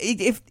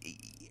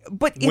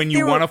 when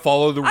you want to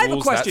follow the rules, I have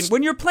a question.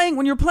 When you're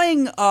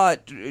playing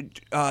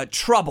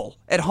Trouble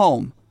at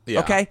home,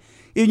 okay,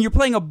 and you're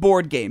playing a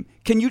board game,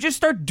 can you just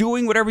start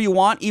doing whatever you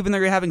want, even though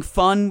you're having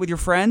fun with your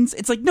friends?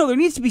 It's like, no, there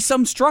needs to be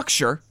some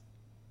structure.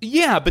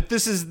 Yeah, but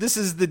this is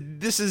the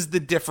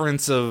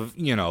difference of,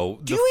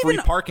 the free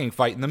parking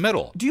fight in the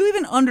middle. Do you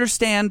even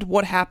understand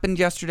what happened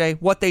yesterday?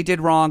 What they did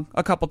wrong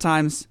a couple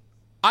times?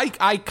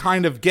 I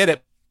kind of get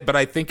it, but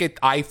I think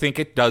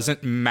it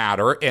doesn't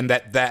matter, and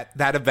that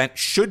event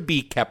should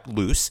be kept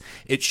loose.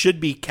 It should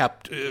be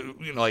kept,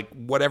 like,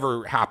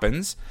 whatever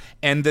happens,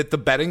 and that the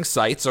betting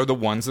sites are the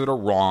ones that are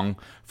wrong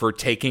for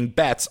taking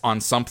bets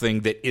on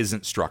something that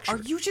isn't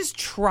structured. Are you just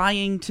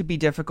trying to be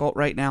difficult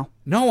right now?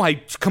 No, I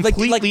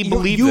completely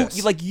believe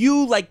this.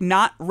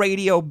 Not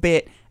radio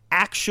bit,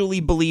 actually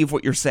believe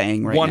what you're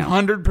saying right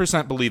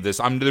 100% believe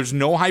this. There's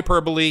no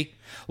hyperbole.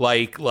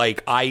 Like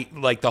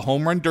the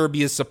home run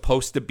derby is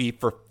supposed to be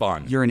for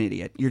fun. You're an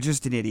idiot. You're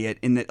just an idiot.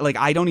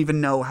 I don't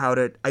even know how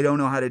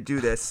to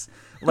do this.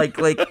 Like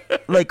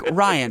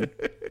Ryan,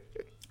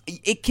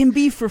 it can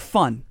be for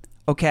fun,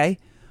 okay?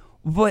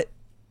 But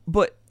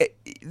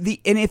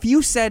if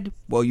you said,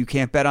 well, you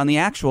can't bet on the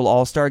actual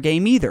All-Star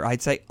game either,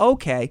 I'd say,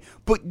 okay,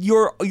 but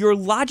your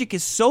logic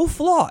is so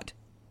flawed,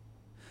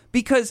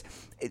 because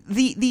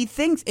the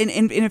things, and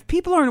if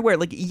people aren't aware,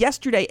 like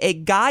yesterday, a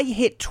guy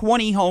hit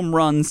 20 home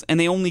runs and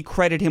they only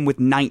credit him with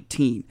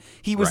 19.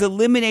 He was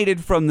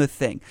eliminated from the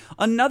thing.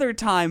 Another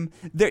time,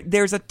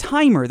 there's a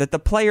timer that the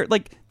player,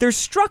 like, there's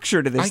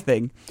structure to this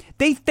thing.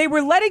 They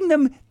were letting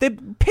them, the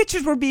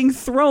pitches were being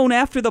thrown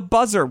after the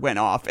buzzer went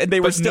off, and they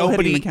were still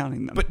hitting and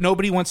counting them. But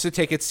nobody wants to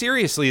take it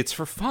seriously. It's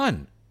for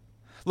fun.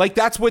 Like,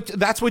 that's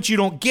what you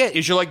don't get,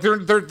 is you're like,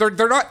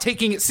 they're not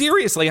taking it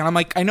seriously. And I'm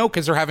like, I know,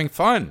 because they're having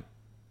fun.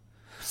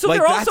 So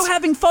they're also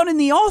having fun in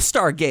the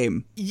All-Star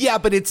game. Yeah,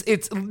 but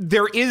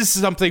there is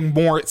something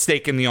more at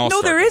stake in the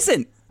All-Star. No, there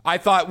isn't. I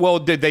thought, well,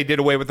 they did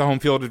away with the home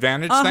field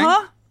advantage thing?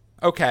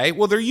 Okay,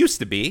 well, there used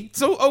to be.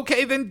 So,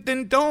 okay,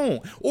 then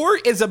don't. Or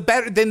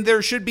then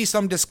there should be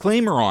some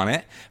disclaimer on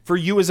it for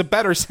you as a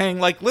bettor saying,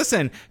 like,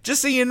 listen,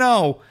 just so you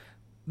know,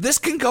 this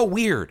can go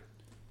weird.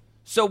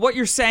 So what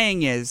you're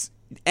saying is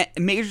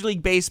Major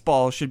League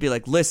Baseball should be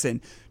like,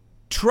 listen,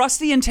 trust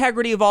the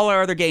integrity of all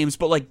our other games,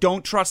 but, like,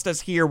 don't trust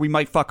us here. We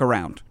might fuck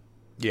around.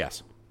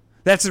 Yes.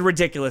 That's a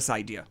ridiculous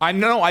idea. I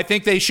know. I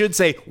think they should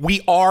say,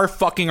 we are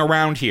fucking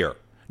around here.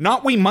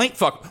 Not we might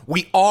fuck.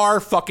 We are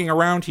fucking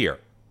around here.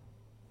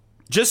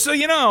 Just so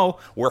you know,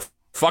 we're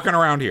fucking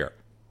around here.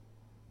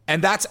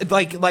 And that's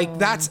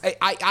that's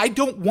I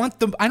don't want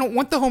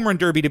the home run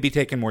derby to be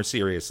taken more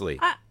seriously.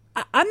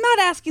 I'm not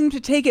asking them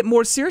to take it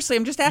more seriously.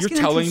 I'm just asking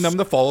You're telling them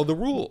to follow the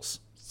rules.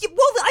 Yeah,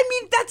 well, I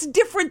mean, that's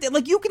different.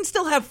 Like, you can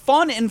still have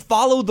fun and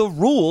follow the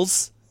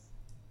rules.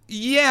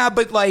 Yeah,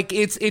 but, like,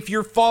 it's if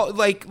you're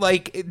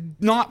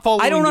not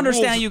following. I don't the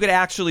understand rules. how you could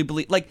actually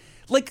believe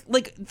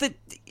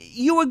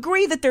you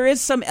agree that there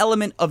is some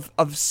element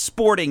of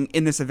sporting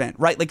in this event,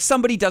 right? Like,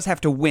 somebody does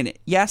have to win it.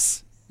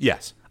 Yes?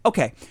 Yes.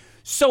 Okay.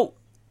 So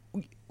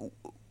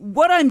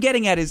what I'm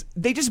getting at is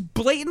they just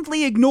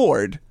blatantly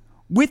ignored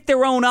with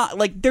their own,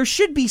 like, there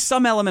should be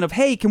some element of,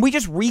 hey, can we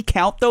just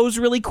recount those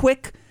really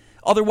quick?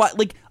 Otherwise,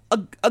 like,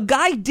 a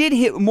guy did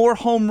hit more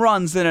home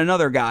runs than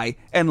another guy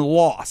and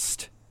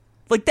lost.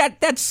 Like,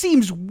 that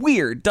seems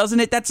weird,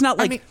 doesn't it? That's not,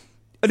 like,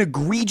 an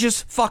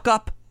egregious fuck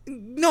up.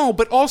 No,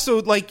 but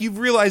also, like, you've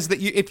realized that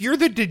if you're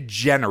the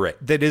degenerate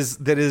that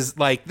is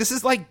like, this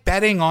is like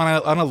betting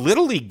on a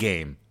Little League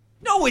game.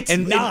 No, it's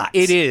not.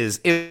 It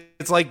is.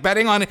 It's like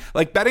betting on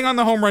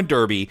the home run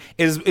derby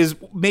is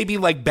maybe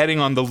like betting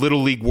on the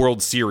Little League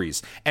World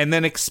Series and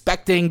then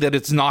expecting that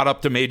it's not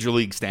up to Major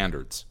League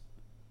standards.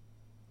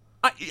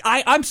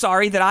 I'm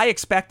sorry that I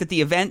expect that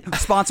the event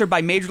sponsored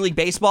by Major League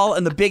Baseball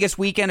and the biggest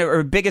weekend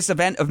or biggest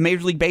event of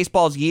Major League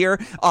Baseball's year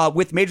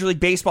with Major League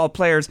Baseball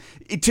players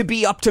to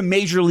be up to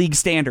Major League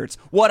standards.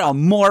 What a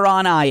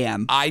moron I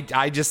am.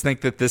 I just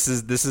think that this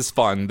is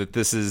fun, that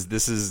this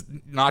is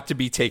not to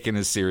be taken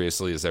as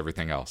seriously as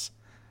everything else.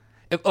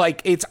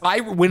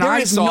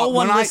 No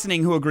one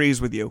listening who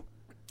agrees with you.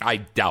 I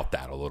doubt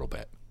that a little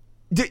bit.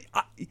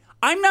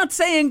 I'm not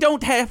saying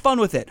don't have fun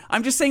with it.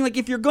 I'm just saying, like,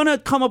 if you're going to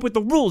come up with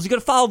the rules, you got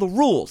to follow the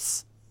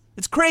rules.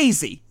 It's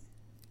crazy.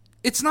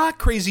 It's not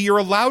crazy. You're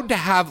allowed to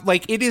have,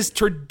 like, it is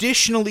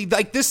traditionally,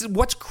 like, this is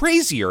what's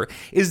crazier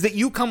is that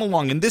you come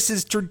along and this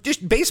is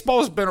tradition.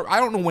 Baseball's been, I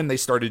don't know when they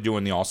started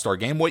doing the All-Star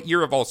game. What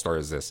year of All-Star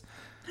is this?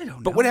 I don't know.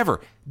 But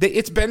whatever.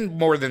 It's been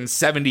more than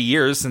 70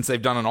 years since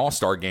they've done an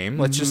All-Star game.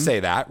 Let's just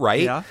say that,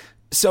 right? Yeah.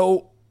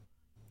 So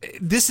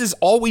this has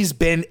always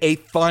been a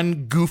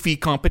fun, goofy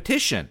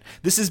competition.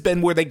 This has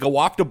been where they go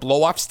off to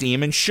blow off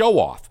steam and show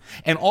off.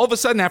 And all of a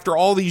sudden, after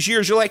all these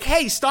years, you're like,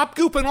 hey, stop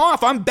goofing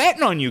off. I'm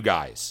betting on you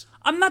guys.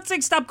 I'm not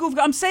saying stop goofing.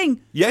 I'm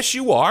saying... Yes,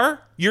 you are.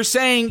 You're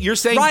saying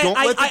Ryan, don't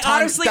let the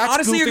time...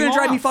 Honestly, you're going to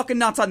drive me off. fucking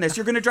nuts on this.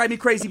 You're going to drive me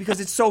crazy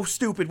because it's so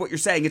stupid what you're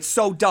saying. It's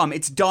so dumb.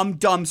 It's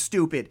dumb,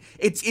 stupid.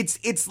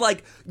 It's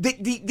like...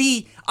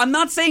 I'm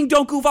not saying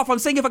don't goof off. I'm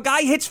saying if a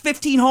guy hits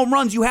 15 home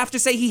runs, you have to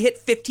say he hit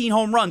 15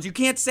 home runs. You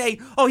can't say,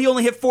 oh, he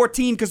only hit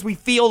 14 because we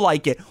feel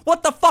like it.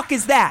 What the fuck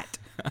is that?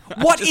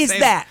 What is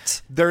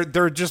that?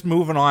 They're just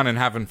moving on and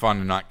having fun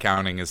and not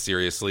counting as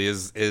seriously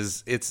as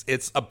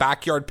it's a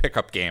backyard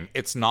pickup game.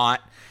 It's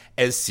not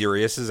as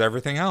serious as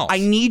everything else. I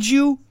need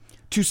you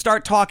to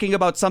start talking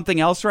about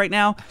something else right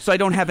now so I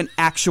don't have an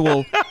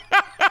actual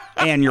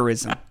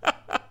aneurysm.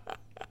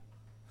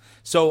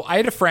 So I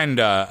had a friend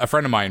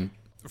of mine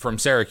from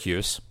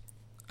Syracuse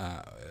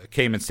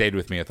came and stayed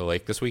with me at the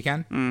lake this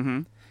weekend.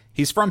 Mm-hmm.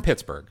 He's from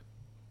Pittsburgh.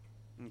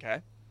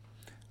 Okay.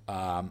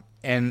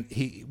 And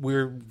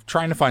we're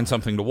trying to find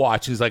something to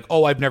watch. He's like,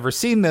 oh, I've never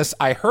seen this.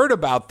 I heard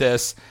about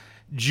this.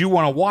 Do you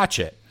want to watch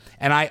it?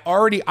 And I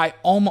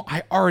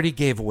already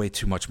gave away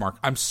too much, Mark.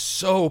 I'm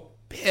so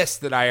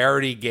pissed that I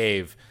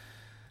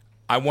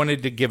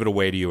wanted to give it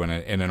away to you in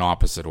an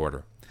opposite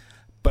order.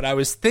 But I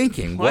was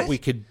thinking what we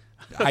could,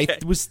 okay.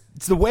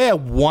 It's the way I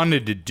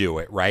wanted to do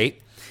it,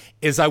 right?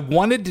 Is I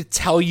wanted to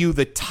tell you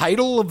the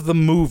title of the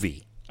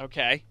movie.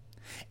 Okay.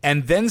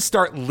 And then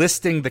start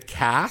listing the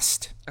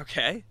cast.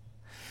 Okay.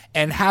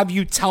 And have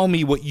you tell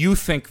me what you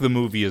think the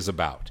movie is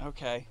about.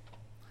 Okay.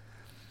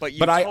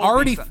 But I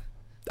already...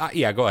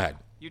 yeah, go ahead.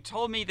 You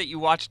told me that you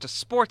watched a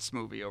sports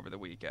movie over the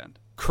weekend.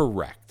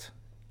 Correct.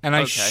 And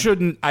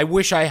I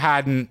wish I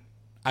hadn't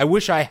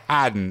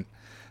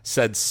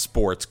said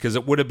sports because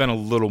it would have been a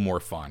little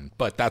more fun.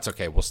 But that's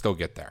okay. We'll still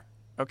get there.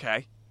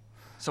 Okay.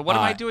 So what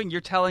am I doing?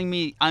 You're telling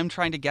me I'm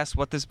trying to guess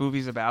what this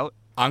movie's about?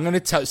 I'm going to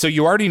tell... So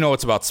you already know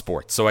it's about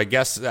sports. So I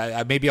guess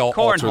maybe I'll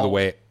alter the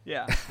way...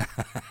 Yeah.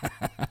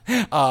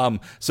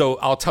 So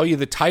I'll tell you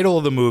the title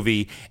of the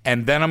movie,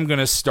 and then I'm going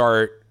to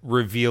start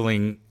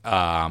revealing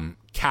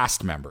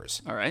cast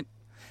members. All right.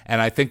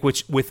 And I think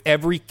with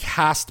every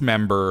cast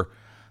member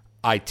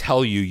I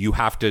tell you, you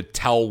have to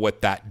tell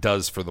what that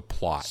does for the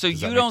plot. So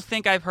you don't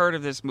think I've heard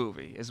of this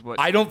movie, is what...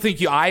 I don't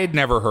think I had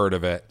never heard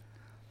of it.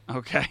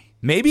 Okay.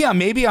 Maybe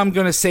I'm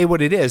going to say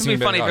what it is. It's going to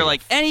be funny if you're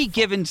like, any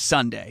given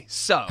Sunday,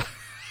 so...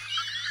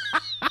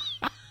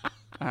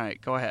 All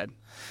right, go ahead.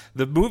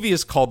 The movie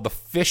is called The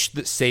Fish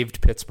That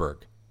Saved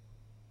Pittsburgh.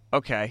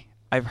 Okay,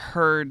 I've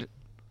heard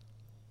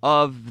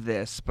of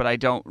this, but I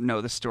don't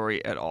know the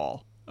story at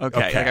all.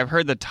 Okay. Like I've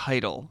heard the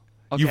title.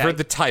 Okay. You've heard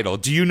the title.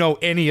 Do you know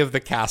any of the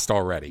cast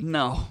already?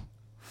 No.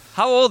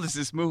 How old is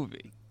this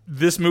movie?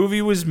 This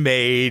movie was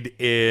made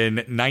in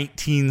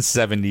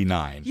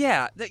 1979.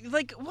 Yeah,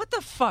 like what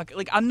the fuck?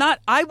 Like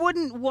I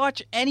wouldn't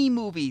watch any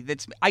movie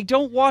I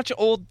don't watch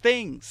old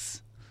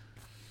things.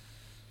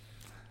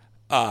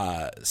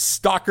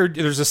 Stockard,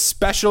 there's a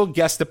special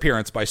guest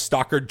appearance by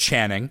Stockard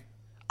Channing.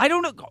 I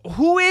don't know.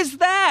 Who is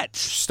that?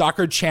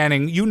 Stockard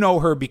Channing, you know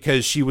her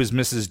because she was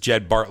Mrs.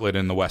 Jed Bartlett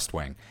in The West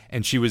Wing,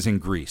 and she was in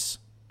Grease.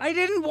 I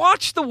didn't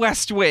watch The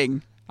West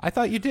Wing. I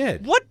thought you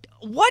did.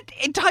 What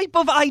type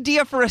of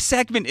idea for a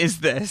segment is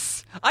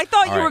this? I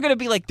thought you were going to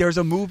be like, there's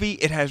a movie,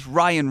 it has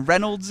Ryan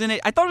Reynolds in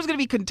it. I thought it was going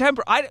to be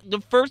contemporary.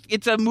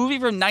 It's a movie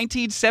from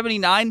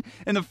 1979,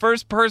 and the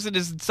first person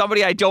is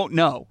somebody I don't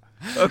know.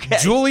 Okay.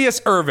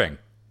 Julius Irving.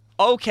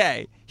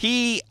 Okay.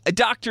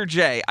 Dr.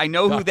 J. I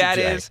know who that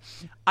is.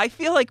 I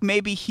feel like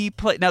maybe he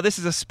played. Now, this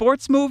is a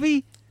sports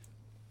movie?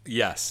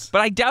 Yes.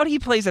 But I doubt he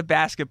plays a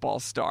basketball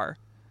star.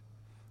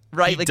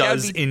 Right? He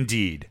does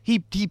indeed. He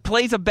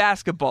plays a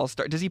basketball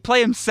star. Does he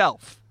play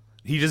himself?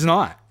 He does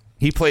not.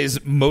 He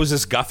plays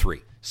Moses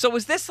Guthrie. So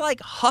is this like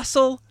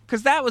Hustle?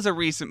 Because that was a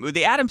recent movie.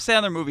 The Adam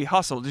Sandler movie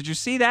Hustle. Did you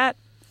see that?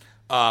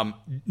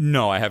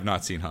 No, I have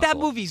not seen Hustle. That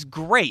movie's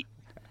great.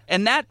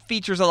 And that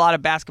features a lot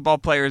of basketball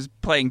players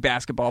playing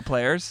basketball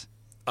players.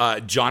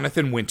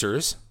 Jonathan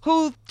Winters.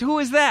 Who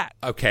is that?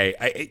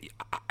 Okay.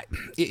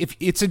 If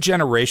it's a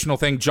generational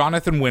thing,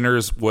 Jonathan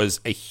Winters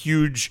was a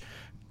huge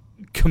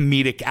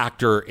comedic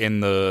actor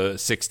in the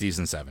 60s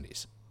and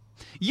 70s.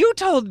 You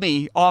told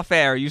me off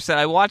air, you said,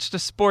 I watched a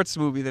sports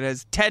movie that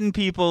has 10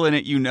 people in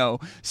it you know.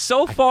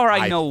 So far,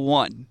 I know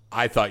one.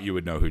 I thought you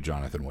would know who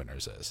Jonathan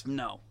Winters is.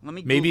 No.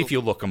 Maybe if you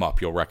look him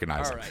up, you'll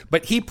recognize him. Right.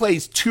 But he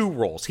plays two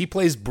roles. He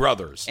plays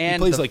brothers. And he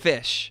plays the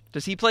fish.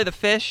 Does he play the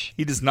fish?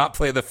 He does not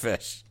play the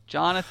fish.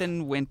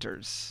 Jonathan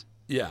Winters.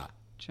 Yeah.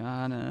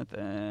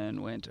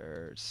 Jonathan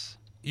Winters.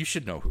 You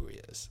should know who he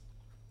is.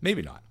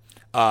 Maybe not.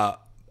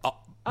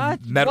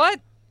 What?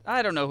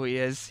 I don't know who he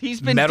is.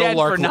 He's been dead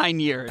for 9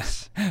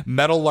 years.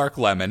 Meadowlark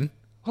Lemon.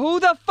 Who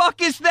the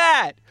fuck is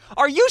that?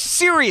 Are you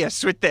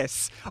serious with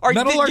this?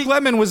 Meadowlark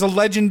Lemon was a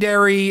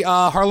legendary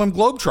Harlem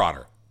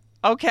Globetrotter.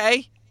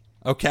 Okay.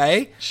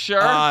 Okay?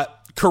 Sure.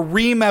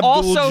 Kareem Abdul-Jabbar.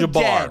 Also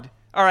dead.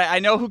 All right, I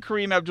know who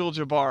Kareem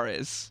Abdul-Jabbar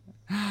is.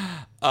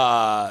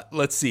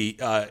 Let's see.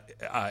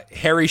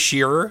 Harry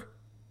Shearer.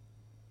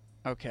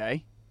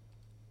 Okay.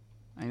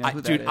 I know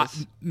who that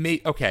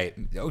is. Okay.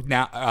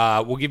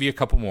 Now, we'll give you a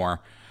couple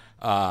more.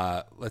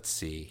 Let's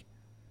see.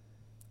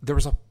 There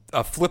was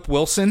a Flip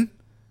Wilson.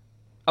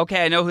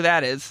 Okay, I know who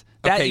that is.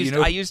 I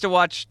used to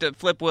watch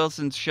Flip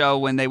Wilson's show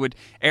when they would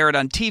air it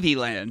on TV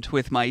Land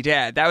with my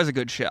dad. That was a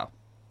good show.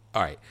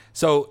 All right.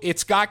 So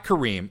it's got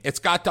Kareem. It's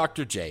got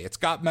Dr. J. It's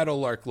got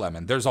Meadowlark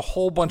Lemon. There's a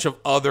whole bunch of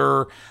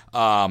other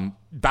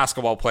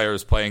basketball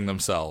players playing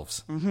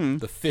themselves. Mm-hmm.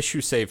 The Fish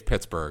Who Saved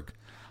Pittsburgh.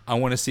 I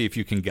want to see if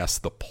you can guess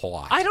the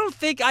plot. I don't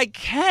think I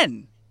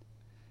can.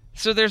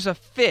 So there's a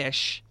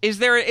fish.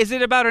 Is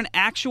it about an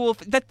actual...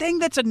 The thing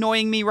that's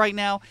annoying me right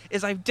now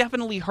is I've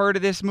definitely heard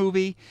of this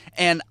movie,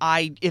 and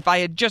if I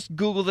had just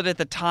Googled it at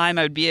the time,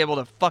 I would be able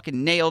to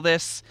fucking nail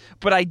this,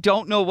 but I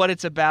don't know what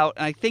it's about,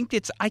 and I think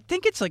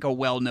it's like a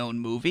well-known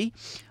movie.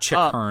 Chick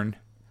Hearn.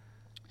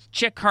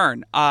 Chick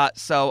Hearn.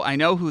 So I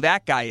know who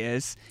that guy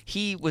is.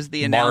 He was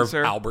the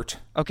announcer. Marv Albert.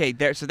 Okay,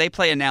 so they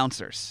play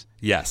announcers.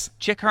 Yes.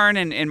 Chick Hearn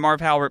and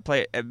Marv Albert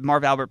play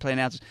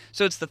announcers.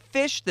 So it's the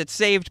fish that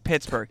saved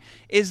Pittsburgh.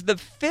 Is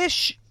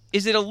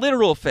it a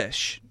literal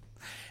fish?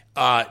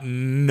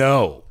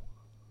 No.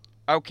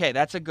 Okay,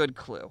 that's a good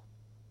clue.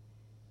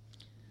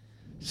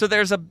 So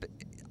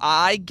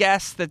I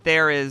guess that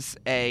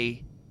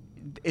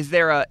is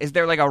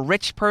there like a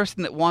rich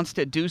person that wants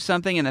to do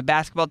something and the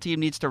basketball team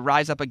needs to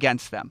rise up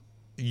against them?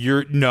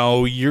 You're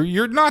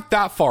not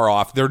that far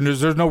off.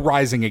 There's no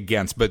rising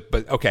against, but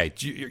okay.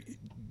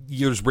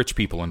 There's rich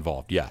people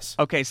involved, yes.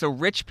 Okay, so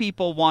rich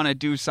people want to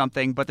do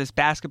something, but this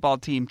basketball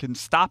team can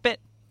stop it?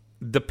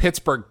 The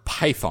Pittsburgh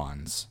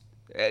Pythons.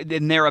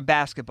 And they're a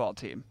basketball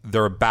team?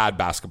 They're a bad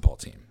basketball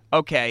team.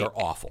 Okay. They're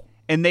awful.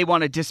 And they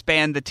want to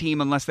disband the team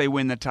unless they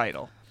win the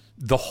title?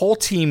 The whole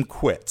team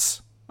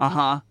quits.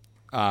 Uh-huh.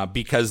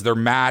 Because they're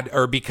mad,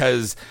 or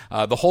because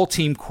the whole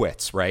team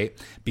quits, right?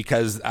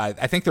 Because I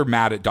think they're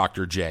mad at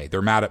Dr. J.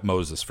 They're mad at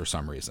Moses for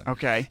some reason.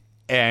 Okay.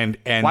 And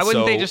why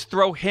wouldn't they just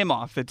throw him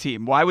off the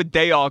team? Why would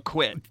they all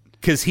quit?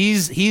 Because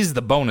he's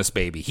the bonus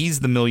baby.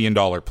 He's the $1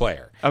 million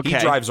player. Okay. He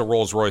drives a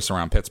Rolls Royce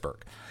around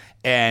Pittsburgh,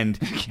 and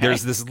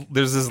there's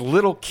this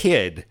little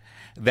kid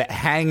that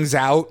hangs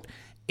out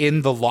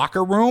in the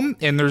locker room,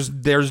 and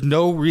there's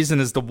no reason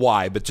as to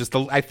why, but just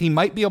I think he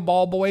might be a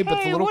ball boy,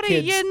 but the little what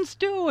kid's... are Yins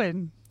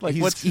doing? Like,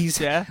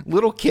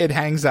 little kid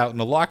hangs out in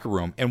the locker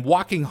room, and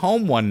walking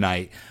home one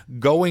night,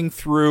 going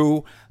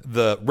through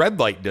the red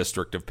light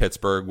district of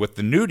Pittsburgh with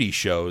the nudie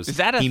shows. Is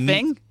that a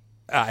thing?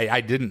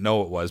 I didn't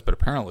know it was, but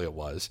apparently it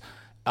was.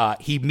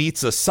 He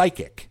meets a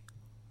psychic.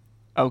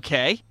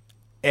 Okay.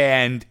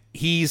 And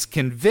he's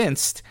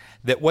convinced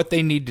that what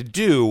they need to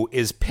do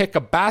is pick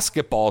a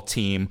basketball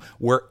team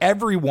where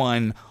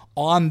everyone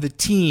on the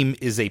team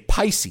is a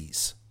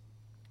Pisces.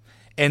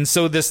 And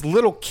so this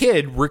little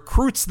kid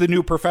recruits the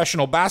new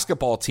professional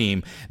basketball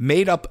team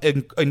made up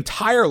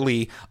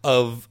entirely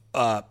of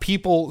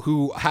people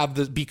who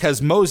have because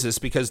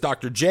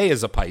Dr. J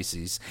is a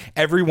Pisces,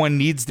 everyone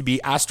needs to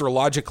be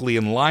astrologically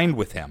in line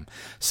with him.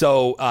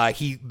 So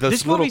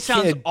this movie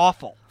sounds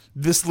awful.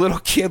 This little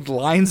kid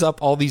lines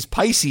up all these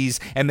Pisces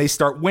and they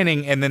start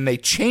winning, and then they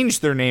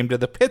change their name to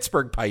the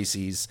Pittsburgh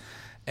Pisces,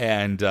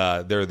 and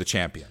they're the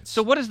champions.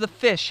 So what does the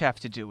fish have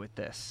to do with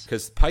this?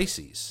 Because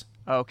Pisces.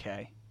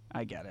 Okay,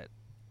 I get it.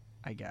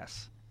 I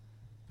guess.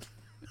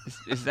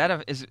 Is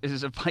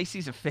a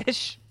Pisces a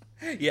fish?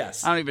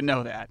 Yes. I don't even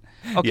know that.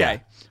 Okay. Yeah.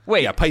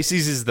 Wait. Yeah,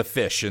 Pisces is the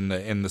fish in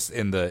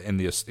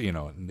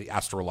the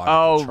astrological.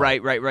 Oh,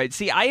 chart. right.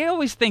 See, I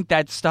always think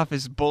that stuff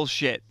is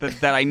bullshit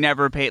that I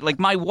never paid. Like,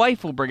 my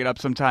wife will bring it up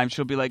sometimes.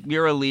 She'll be like,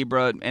 "You're a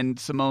Libra," and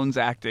Simone's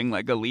acting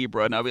like a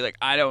Libra, and I'll be like,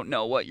 "I don't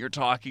know what you're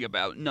talking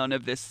about. None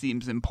of this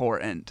seems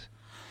important."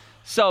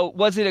 So,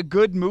 was it a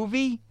good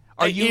movie?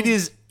 Are you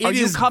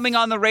coming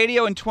on the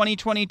radio in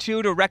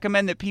 2022 to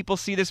recommend that people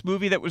see this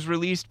movie that was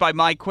released, by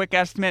my quick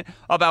estimate,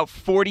 about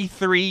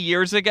 43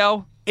 years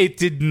ago? It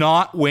did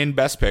not win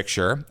Best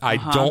Picture. I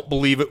don't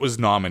believe it was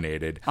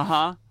nominated.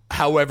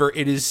 However,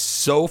 it is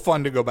so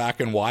fun to go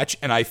back and watch,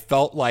 and I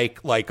felt like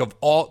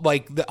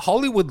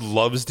Hollywood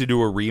loves to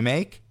do a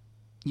remake.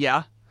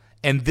 Yeah.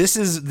 And this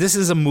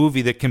is a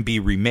movie that can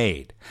be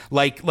remade.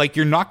 Like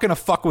you're not going to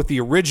fuck with the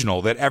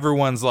original that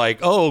everyone's like,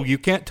 "Oh, you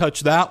can't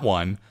touch that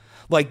one."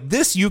 Like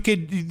this, you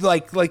could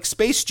like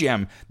Space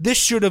Jam. This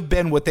should have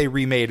been what they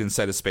remade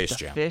instead of Space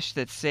Jam. Fish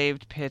that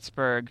saved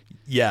Pittsburgh.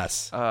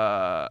 Yes.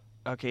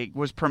 Okay.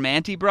 Was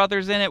Primanti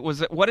Brothers in it?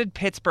 What did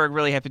Pittsburgh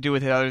really have to do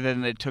with it other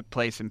than it took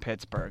place in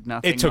Pittsburgh?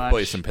 Nothing. It took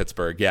place in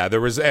Pittsburgh. Yeah, there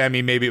was. I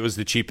mean, maybe it was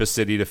the cheapest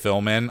city to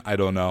film in. I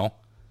don't know.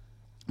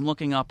 I'm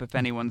looking up if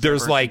anyone's ever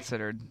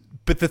considered.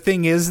 But the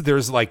thing is,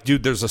 there's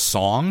a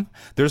song.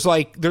 There's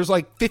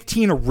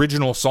 15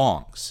 original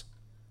songs.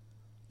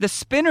 The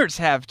Spinners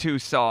have 2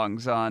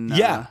 songs on...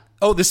 Yeah.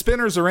 Oh, the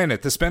Spinners are in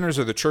it. The Spinners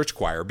are the church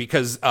choir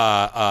because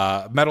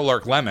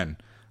Meadowlark Lemon,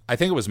 I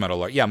think it was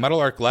Meadowlark. Yeah,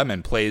 Meadowlark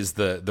Lemon plays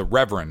the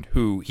reverend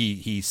who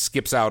he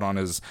skips out on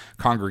his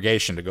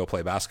congregation to go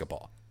play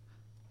basketball.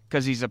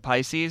 Because he's a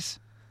Pisces?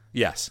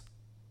 Yes.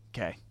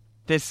 Okay.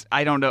 This,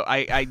 I don't know.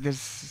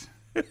 This...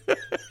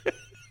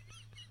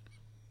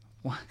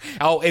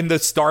 Oh, and the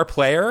star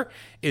player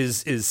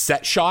is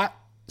Set Shot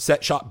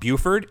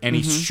Buford, and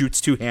he shoots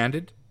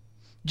two-handed.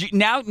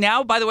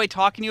 Now, by the way,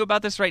 talking to you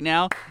about this right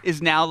now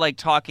is now like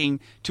talking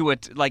to a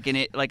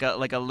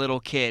little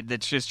kid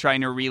that's just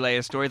trying to relay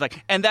a story.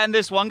 Like, and then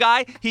this one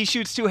guy, he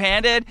shoots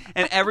two-handed,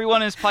 and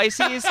everyone is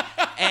Pisces,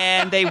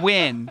 and they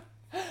win.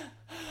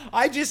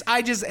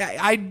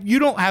 You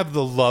don't have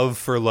the love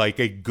for like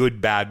a good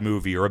bad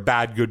movie or a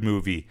bad good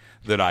movie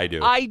that I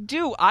do. I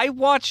do. I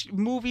watch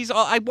movies.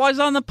 I was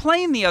on the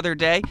plane the other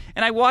day,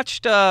 and I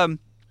watched it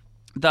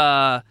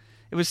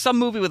was some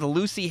movie with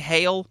Lucy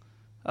Hale.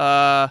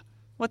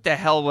 What the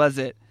hell was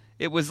it?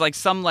 It was like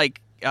some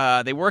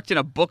they worked in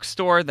a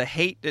bookstore. The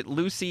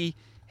Lucy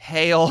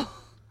Hale.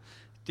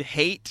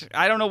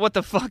 I don't know what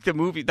the fuck the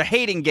movie. The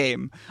Hating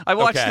Game. I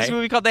watched this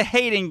movie called The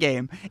Hating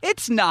Game.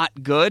 It's not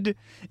good.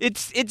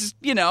 It's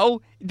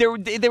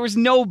there was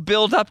no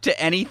build up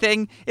to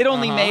anything. It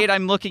only made,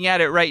 I'm looking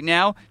at it right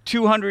now,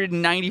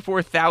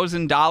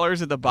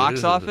 $294,000 at the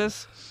box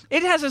office.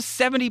 It has a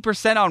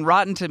 70% on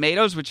Rotten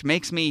Tomatoes, which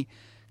makes me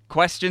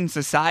question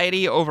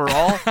society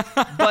overall.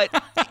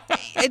 But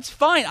it's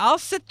fine.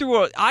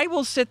 I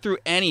will sit through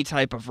any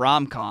type of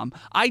rom-com.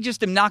 I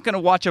just am not going to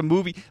watch a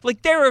movie.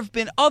 Like, there have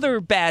been other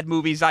bad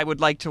movies I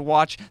would like to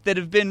watch that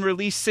have been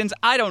released since,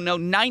 I don't know,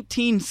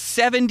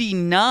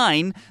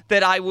 1979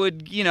 that I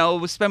would,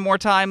 spend more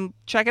time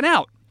checking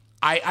out.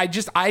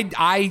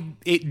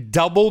 It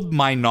doubled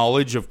my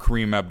knowledge of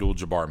Kareem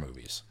Abdul-Jabbar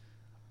movies.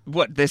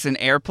 What, this an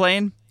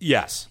Airplane?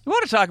 Yes. You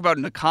want to talk about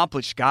an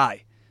accomplished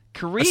guy.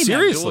 Kareem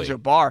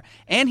Abdul-Jabbar,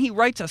 and he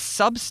writes a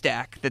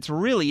Substack that's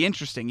really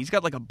interesting. He's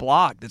got like a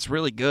blog that's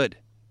really good.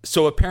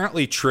 So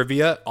apparently,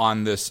 trivia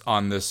on this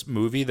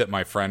movie that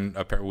my friend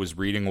was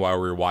reading while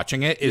we were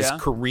watching it is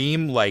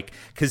Kareem,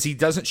 because he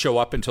doesn't show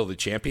up until the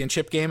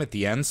championship game at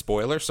the end.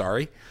 Spoiler,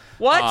 sorry.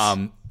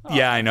 What?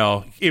 Yeah, I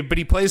know, but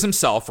he plays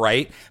himself,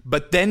 right?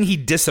 But then he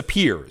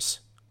disappears.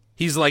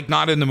 He's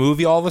not in the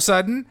movie all of a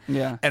sudden.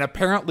 Yeah. And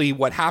apparently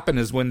what happened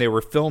is when they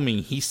were filming,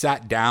 he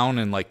sat down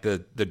in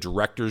the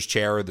director's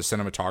chair or the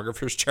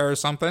cinematographer's chair or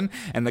something.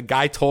 And the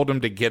guy told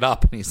him to get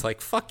up. And he's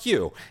like, "Fuck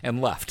you,"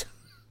 and left.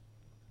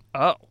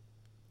 Oh.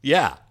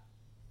 Yeah.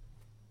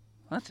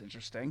 That's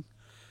interesting.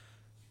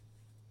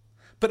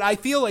 But I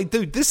feel like,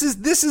 dude, this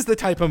is the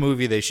type of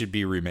movie they should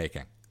be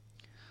remaking.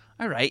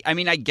 All right. I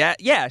mean,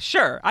 yeah,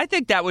 sure. I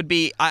think that would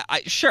be,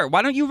 sure.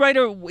 Why don't you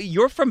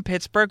you're from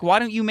Pittsburgh. Why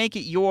don't you make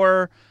it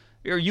your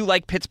or you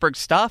like Pittsburgh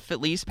stuff,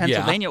 at least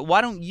Pennsylvania.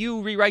 Why don't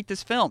you rewrite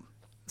this film?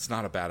 It's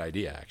not a bad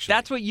idea, actually.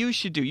 That's what you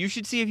should do. You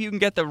should see if you can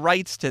get the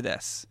rights to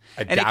this.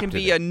 Adapted and it can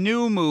be a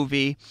new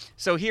movie.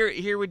 So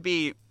here would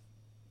be,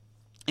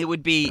 it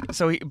would be,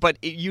 so, but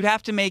you'd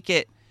have to make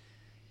it,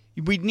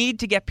 we'd need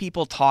to get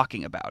people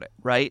talking about it,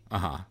 right?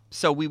 Uh-huh.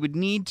 So we would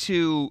need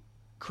to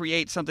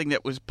create something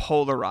that was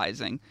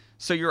polarizing.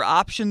 So your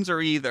options are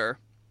either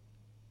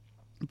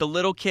the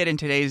little kid in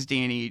today's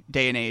day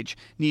and age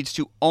needs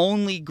to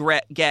only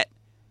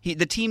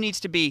the team needs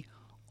to be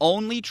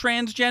only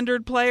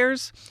transgendered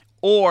players,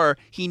 or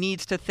he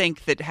needs to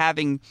think that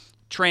having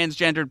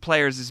transgendered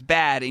players is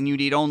bad and you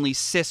need only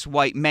cis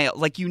white male.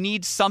 Like, you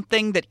need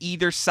something that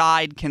either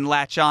side can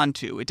latch on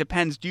to. It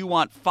depends. Do you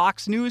want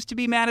Fox News to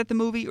be mad at the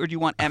movie, or do you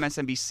want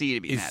MSNBC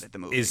to be mad at the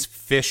movie? Is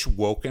fish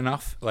woke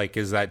enough? Like,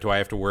 do I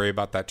have to worry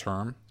about that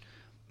term?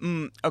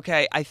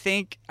 Okay, I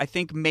think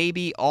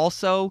maybe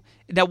also.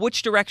 Now,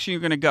 which direction are you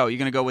going to go? You're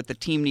going to go with the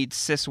team needs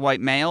cis white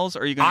males,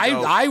 or are you going to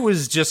go? I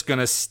was just going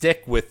to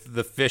stick with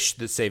the fish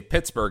that saved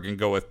Pittsburgh and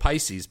go with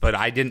Pisces, but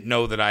I didn't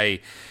know that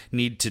I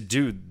need to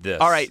do this.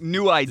 All right,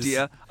 new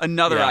idea,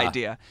 another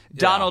idea.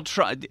 Donald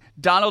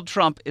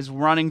Trump is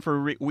running for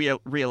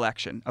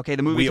re-election. Okay,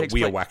 the movie takes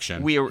place.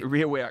 Re-election.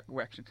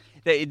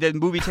 The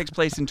movie takes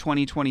place in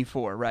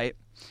 2024, right?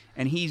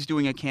 And he's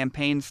doing a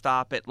campaign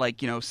stop at,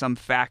 like, some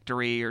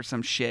factory or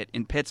some shit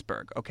in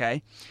Pittsburgh,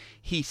 okay?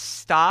 He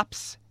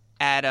stops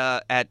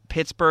at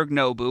Pittsburgh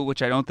Nobu,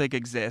 which I don't think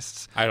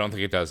exists. I don't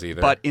think it does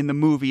either. But in the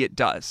movie it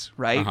does,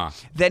 right? Uh-huh.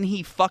 Then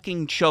he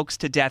fucking chokes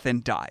to death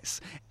and dies.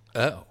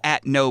 Oh.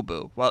 At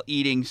Nobu while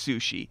eating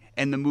sushi.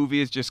 And the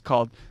movie is just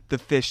called The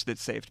Fish That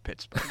Saved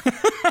Pittsburgh.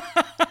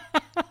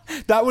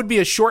 That would be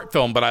a short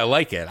film, but I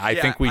like it. I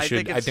think we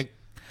should. I think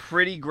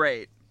pretty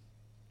great.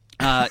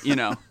 I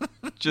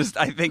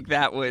think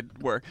that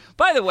would work.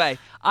 By the way,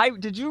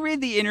 did you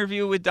read the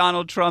interview with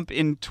Donald Trump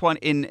in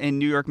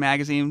New York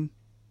Magazine?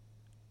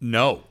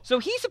 No. So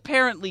he's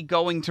apparently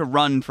going to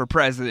run for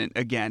president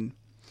again.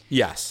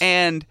 Yes.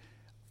 And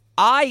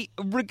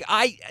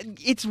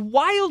it's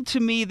wild to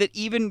me that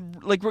even,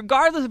 like,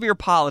 regardless of your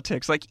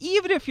politics, like,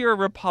 even if you're a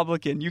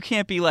Republican, you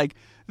can't be like,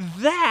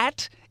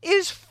 that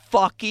is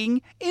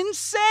fucking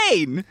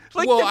insane.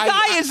 Like, the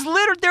guy is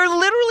they're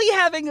literally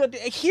having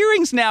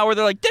hearings now where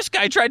they're like, this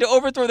guy tried to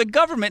overthrow the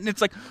government, and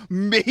it's like,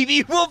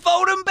 maybe we'll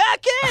vote him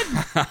back in.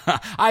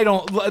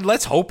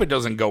 Let's hope it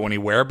doesn't go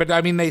anywhere. But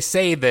I mean, they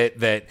say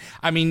that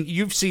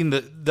you've seen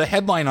the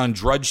headline on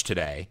Drudge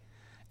today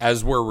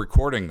as we're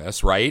recording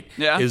this, right?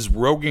 Yeah. Is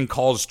Rogan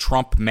calls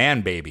Trump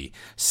man baby,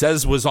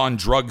 says was on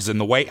drugs in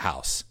the White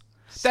House.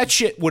 That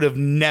shit would have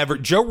never,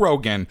 Joe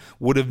Rogan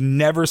would have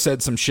never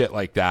said some shit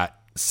like that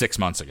 6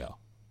 months ago.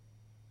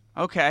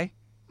 Okay,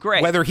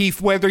 great. Whether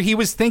he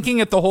was thinking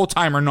it the whole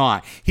time or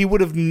not, he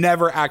would have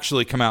never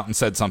actually come out and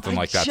said something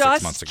like that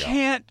 6 months ago. I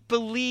can't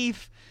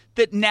believe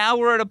that now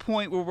we're at a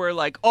point where we're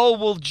like, oh,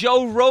 well,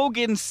 Joe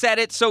Rogan said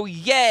it, so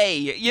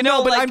yay.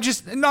 No, but I'm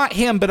just, not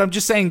him, but I'm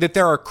just saying that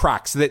there are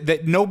cracks,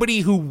 that nobody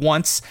who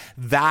wants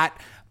that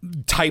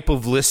type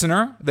of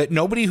listener, that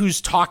nobody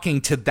who's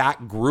talking to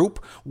that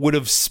group would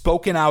have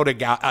spoken out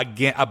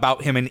again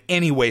about him in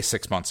any way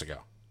 6 months ago.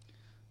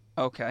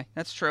 Okay,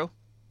 that's true.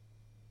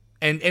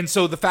 And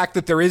so the fact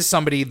that there is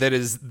somebody that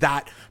is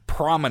that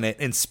prominent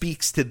and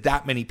speaks to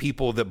that many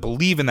people that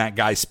believe in that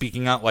guy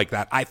speaking out like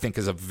that, I think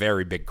is a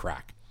very big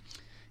crack.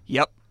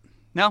 Yep.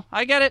 No,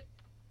 I get it.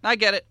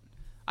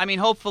 I mean,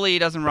 hopefully he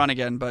doesn't run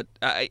again, but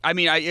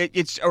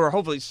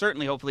hopefully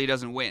he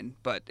doesn't win,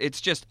 but it's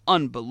just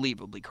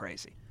unbelievably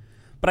crazy.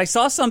 But I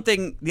saw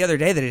something the other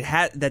day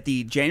that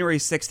the January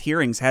 6th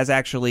hearings has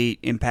actually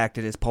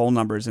impacted his poll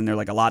numbers, and they're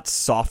like a lot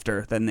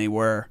softer than they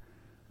were.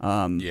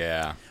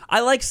 Yeah. I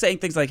like saying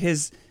things like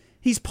he's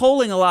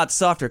polling a lot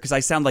softer because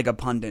I sound like a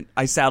pundit.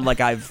 I sound like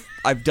I've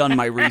done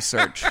my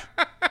research.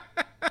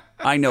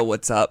 I know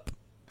what's up.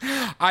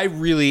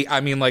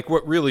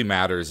 What really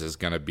matters is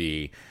going to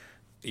be,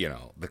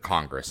 the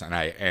Congress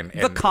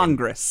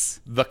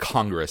the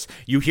Congress.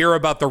 You hear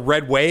about the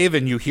red wave,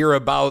 and you hear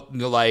about,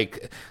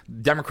 like,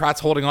 Democrats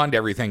holding on to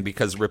everything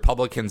because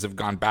Republicans have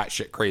gone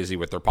batshit crazy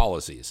with their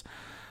policies.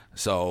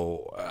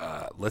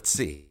 So let's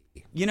see.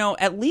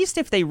 At least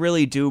if they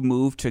really do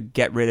move to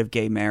get rid of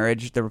gay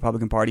marriage, the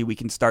Republican Party, we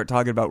can start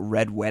talking about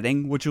red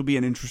wedding, which will be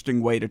an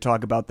interesting way to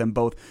talk about them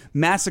both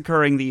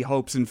massacring the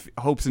hopes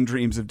and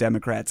dreams of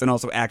Democrats and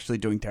also actually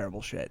doing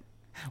terrible shit.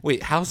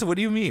 Wait, what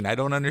do you mean? I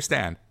don't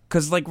understand.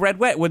 Because, like,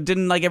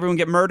 didn't, like, everyone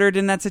get murdered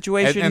in that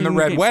situation? And the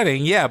red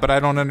wedding, yeah, but I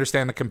don't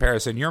understand the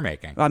comparison you're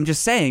making. I'm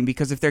just saying,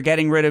 because if they're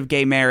getting rid of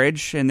gay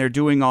marriage and they're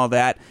doing all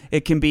that,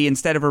 it can be,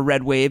 instead of a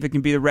red wave, it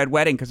can be the red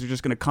wedding, because they're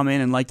just going to come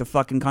in and light the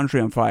fucking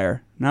country on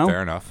fire. No?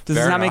 Fair enough. Does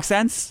that make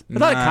sense? I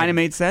thought it kind of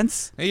made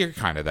sense. You're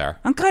kind of there.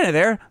 I'm kind of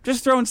there.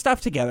 Just throwing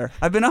stuff together.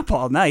 I've been up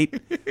all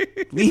night.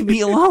 Leave me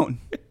alone.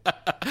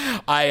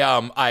 I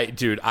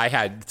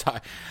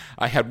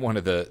had one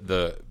of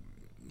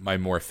my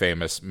more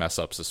famous mess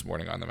ups this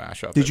morning on the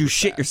mashup. Did you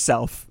shit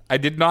yourself? I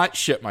did not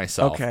shit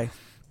myself. Okay.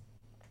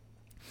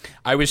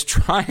 I was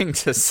trying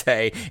to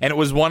say, and it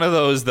was one of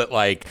those that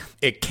like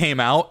it came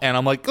out and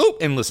I'm like, oh,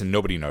 and listen,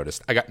 nobody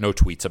noticed. I got no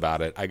tweets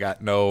about it. I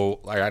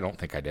don't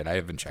think I did. I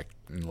haven't checked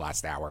in the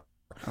last hour.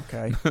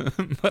 Okay.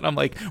 But I'm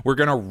like, we're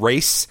going to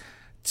race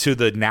to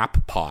the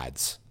nap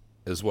pods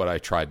is what I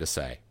tried to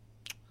say.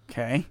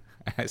 Okay.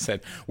 I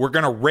said, we're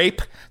going to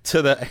rape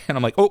to the, and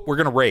I'm like, oh, we're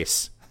going to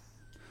race.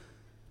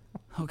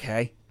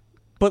 Okay.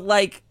 But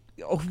like,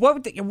 do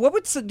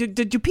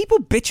people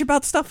bitch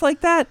about stuff like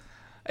that?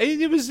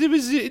 It was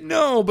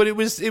no, but it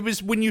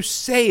was when you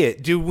say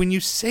it, dude, when you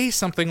say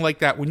something like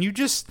that, when you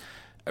just,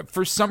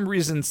 for some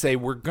reason say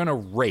we're going to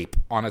rape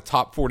on a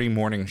top 40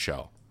 morning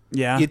show.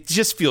 Yeah. It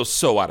just feels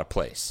so out of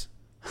place.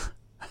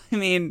 I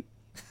mean,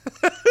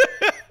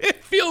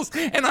 it feels,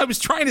 and I was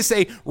trying to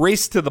say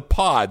race to the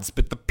pods,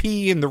 but the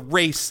P in the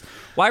race.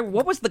 Why?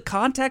 What was the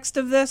context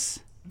of this?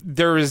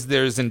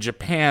 There's in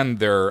Japan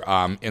they're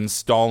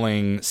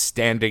installing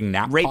standing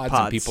nap pods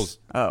in people's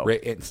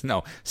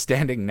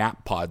standing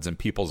nap pods in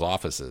people's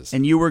offices.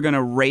 And you were going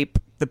to rape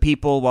the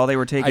people while they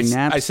were taking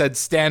naps? I said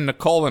Stan,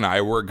 Nicole, and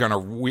I were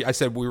I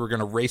said we were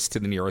gonna race to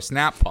the nearest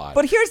nap pod.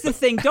 But here's the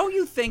thing: don't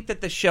you think that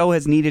the show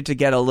has needed to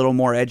get a little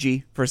more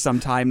edgy for some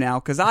time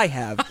now? Because I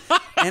have,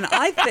 and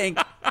I think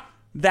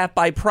that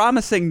by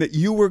promising that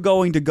you were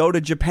going to go to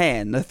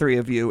Japan, the three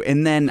of you,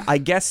 and then I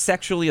guess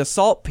sexually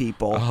assault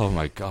people. Oh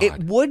my God!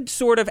 It would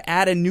sort of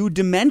add a new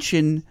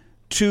dimension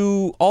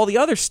to all the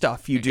other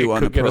stuff you do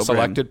on the program. It could get us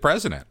elected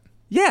president.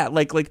 Yeah,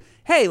 like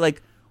hey,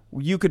 like.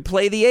 You could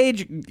play the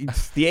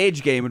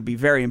age game would be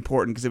very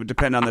important because it would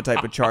depend on the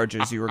type of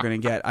charges you were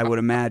going to get, I would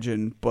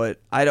imagine, but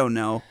I don't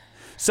know.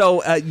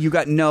 So you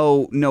got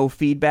no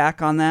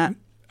feedback on that?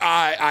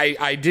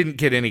 I didn't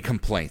get any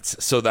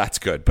complaints, so that's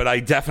good. But I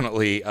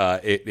definitely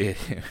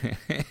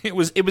it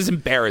was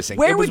embarrassing.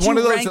 Where it was would one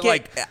you of those rank that,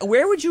 like, it?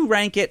 Where would you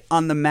rank it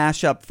on the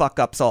mashup fuck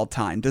ups all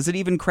time? Does it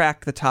even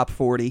crack the top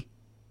 40?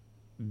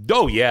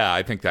 Oh, yeah,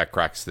 I think that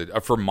cracks the...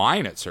 for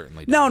mine, it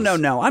certainly does.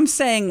 No. I'm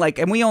saying, like,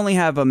 and we only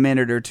have a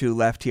minute or two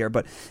left here,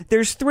 but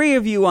there's three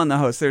of you on the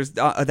host. There's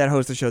that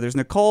host the show. There's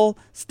Nicole,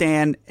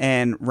 Stan,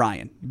 and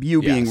Ryan.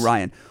 You being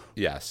Ryan.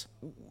 Yes.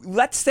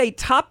 Let's say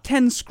top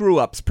 10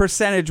 screw-ups,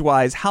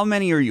 percentage-wise, how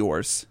many are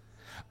yours?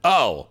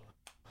 Oh,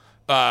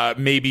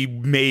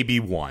 maybe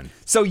one.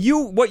 So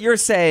what you're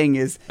saying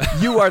is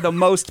you are the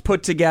most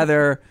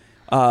put-together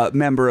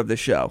member of the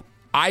show.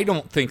 I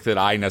don't think that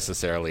I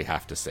necessarily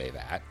have to say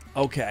that.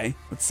 Okay.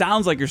 It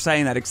sounds like you're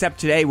saying that, except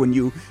today when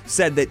you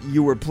said that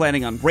you were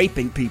planning on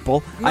raping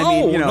people.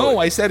 No,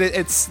 I said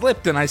it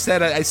slipped, and I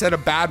said a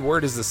bad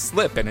word as a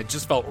slip, and it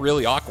just felt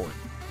really awkward.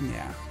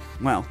 Yeah.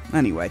 Well,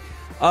 anyway.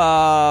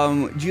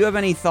 Do you have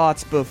any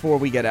thoughts before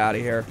we get out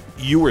of here?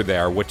 You were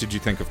there. What did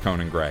you think of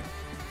Conan Gray?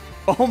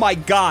 Oh, my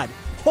God.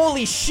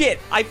 Holy shit.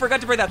 I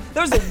forgot to bring that.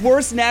 That was the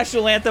worst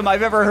national anthem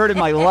I've ever heard in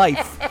my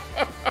life.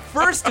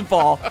 First of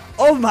all,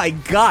 oh my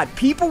God,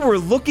 people were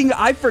looking.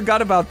 I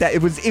forgot about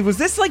that. Was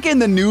this like in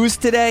the news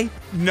today?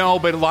 No,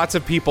 but lots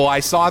of people. I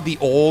saw the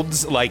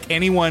olds, like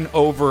anyone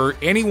older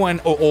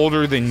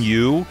than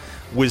you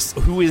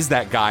who is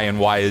that guy and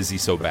why is he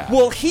so bad?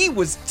 Well, he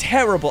was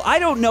terrible. I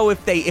don't know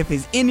if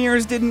his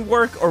in-ears didn't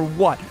work or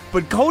what,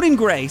 but Conan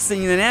Gray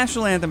singing the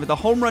national anthem at the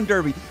Home Run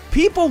Derby,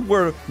 people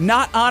were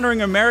not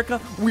honoring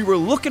America. We were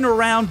looking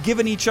around,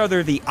 giving each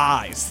other the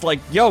eyes. Like,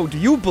 yo, do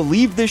you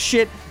believe this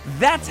shit?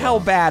 That's how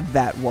bad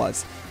that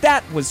was.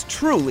 That was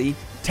truly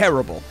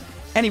terrible.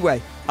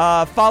 Anyway,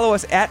 follow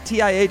us at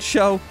TIH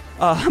Show.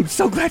 I'm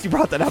so glad you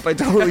brought that up. I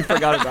totally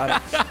forgot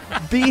about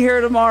it. Be here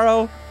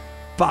tomorrow.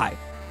 Bye.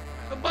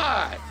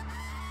 Bye.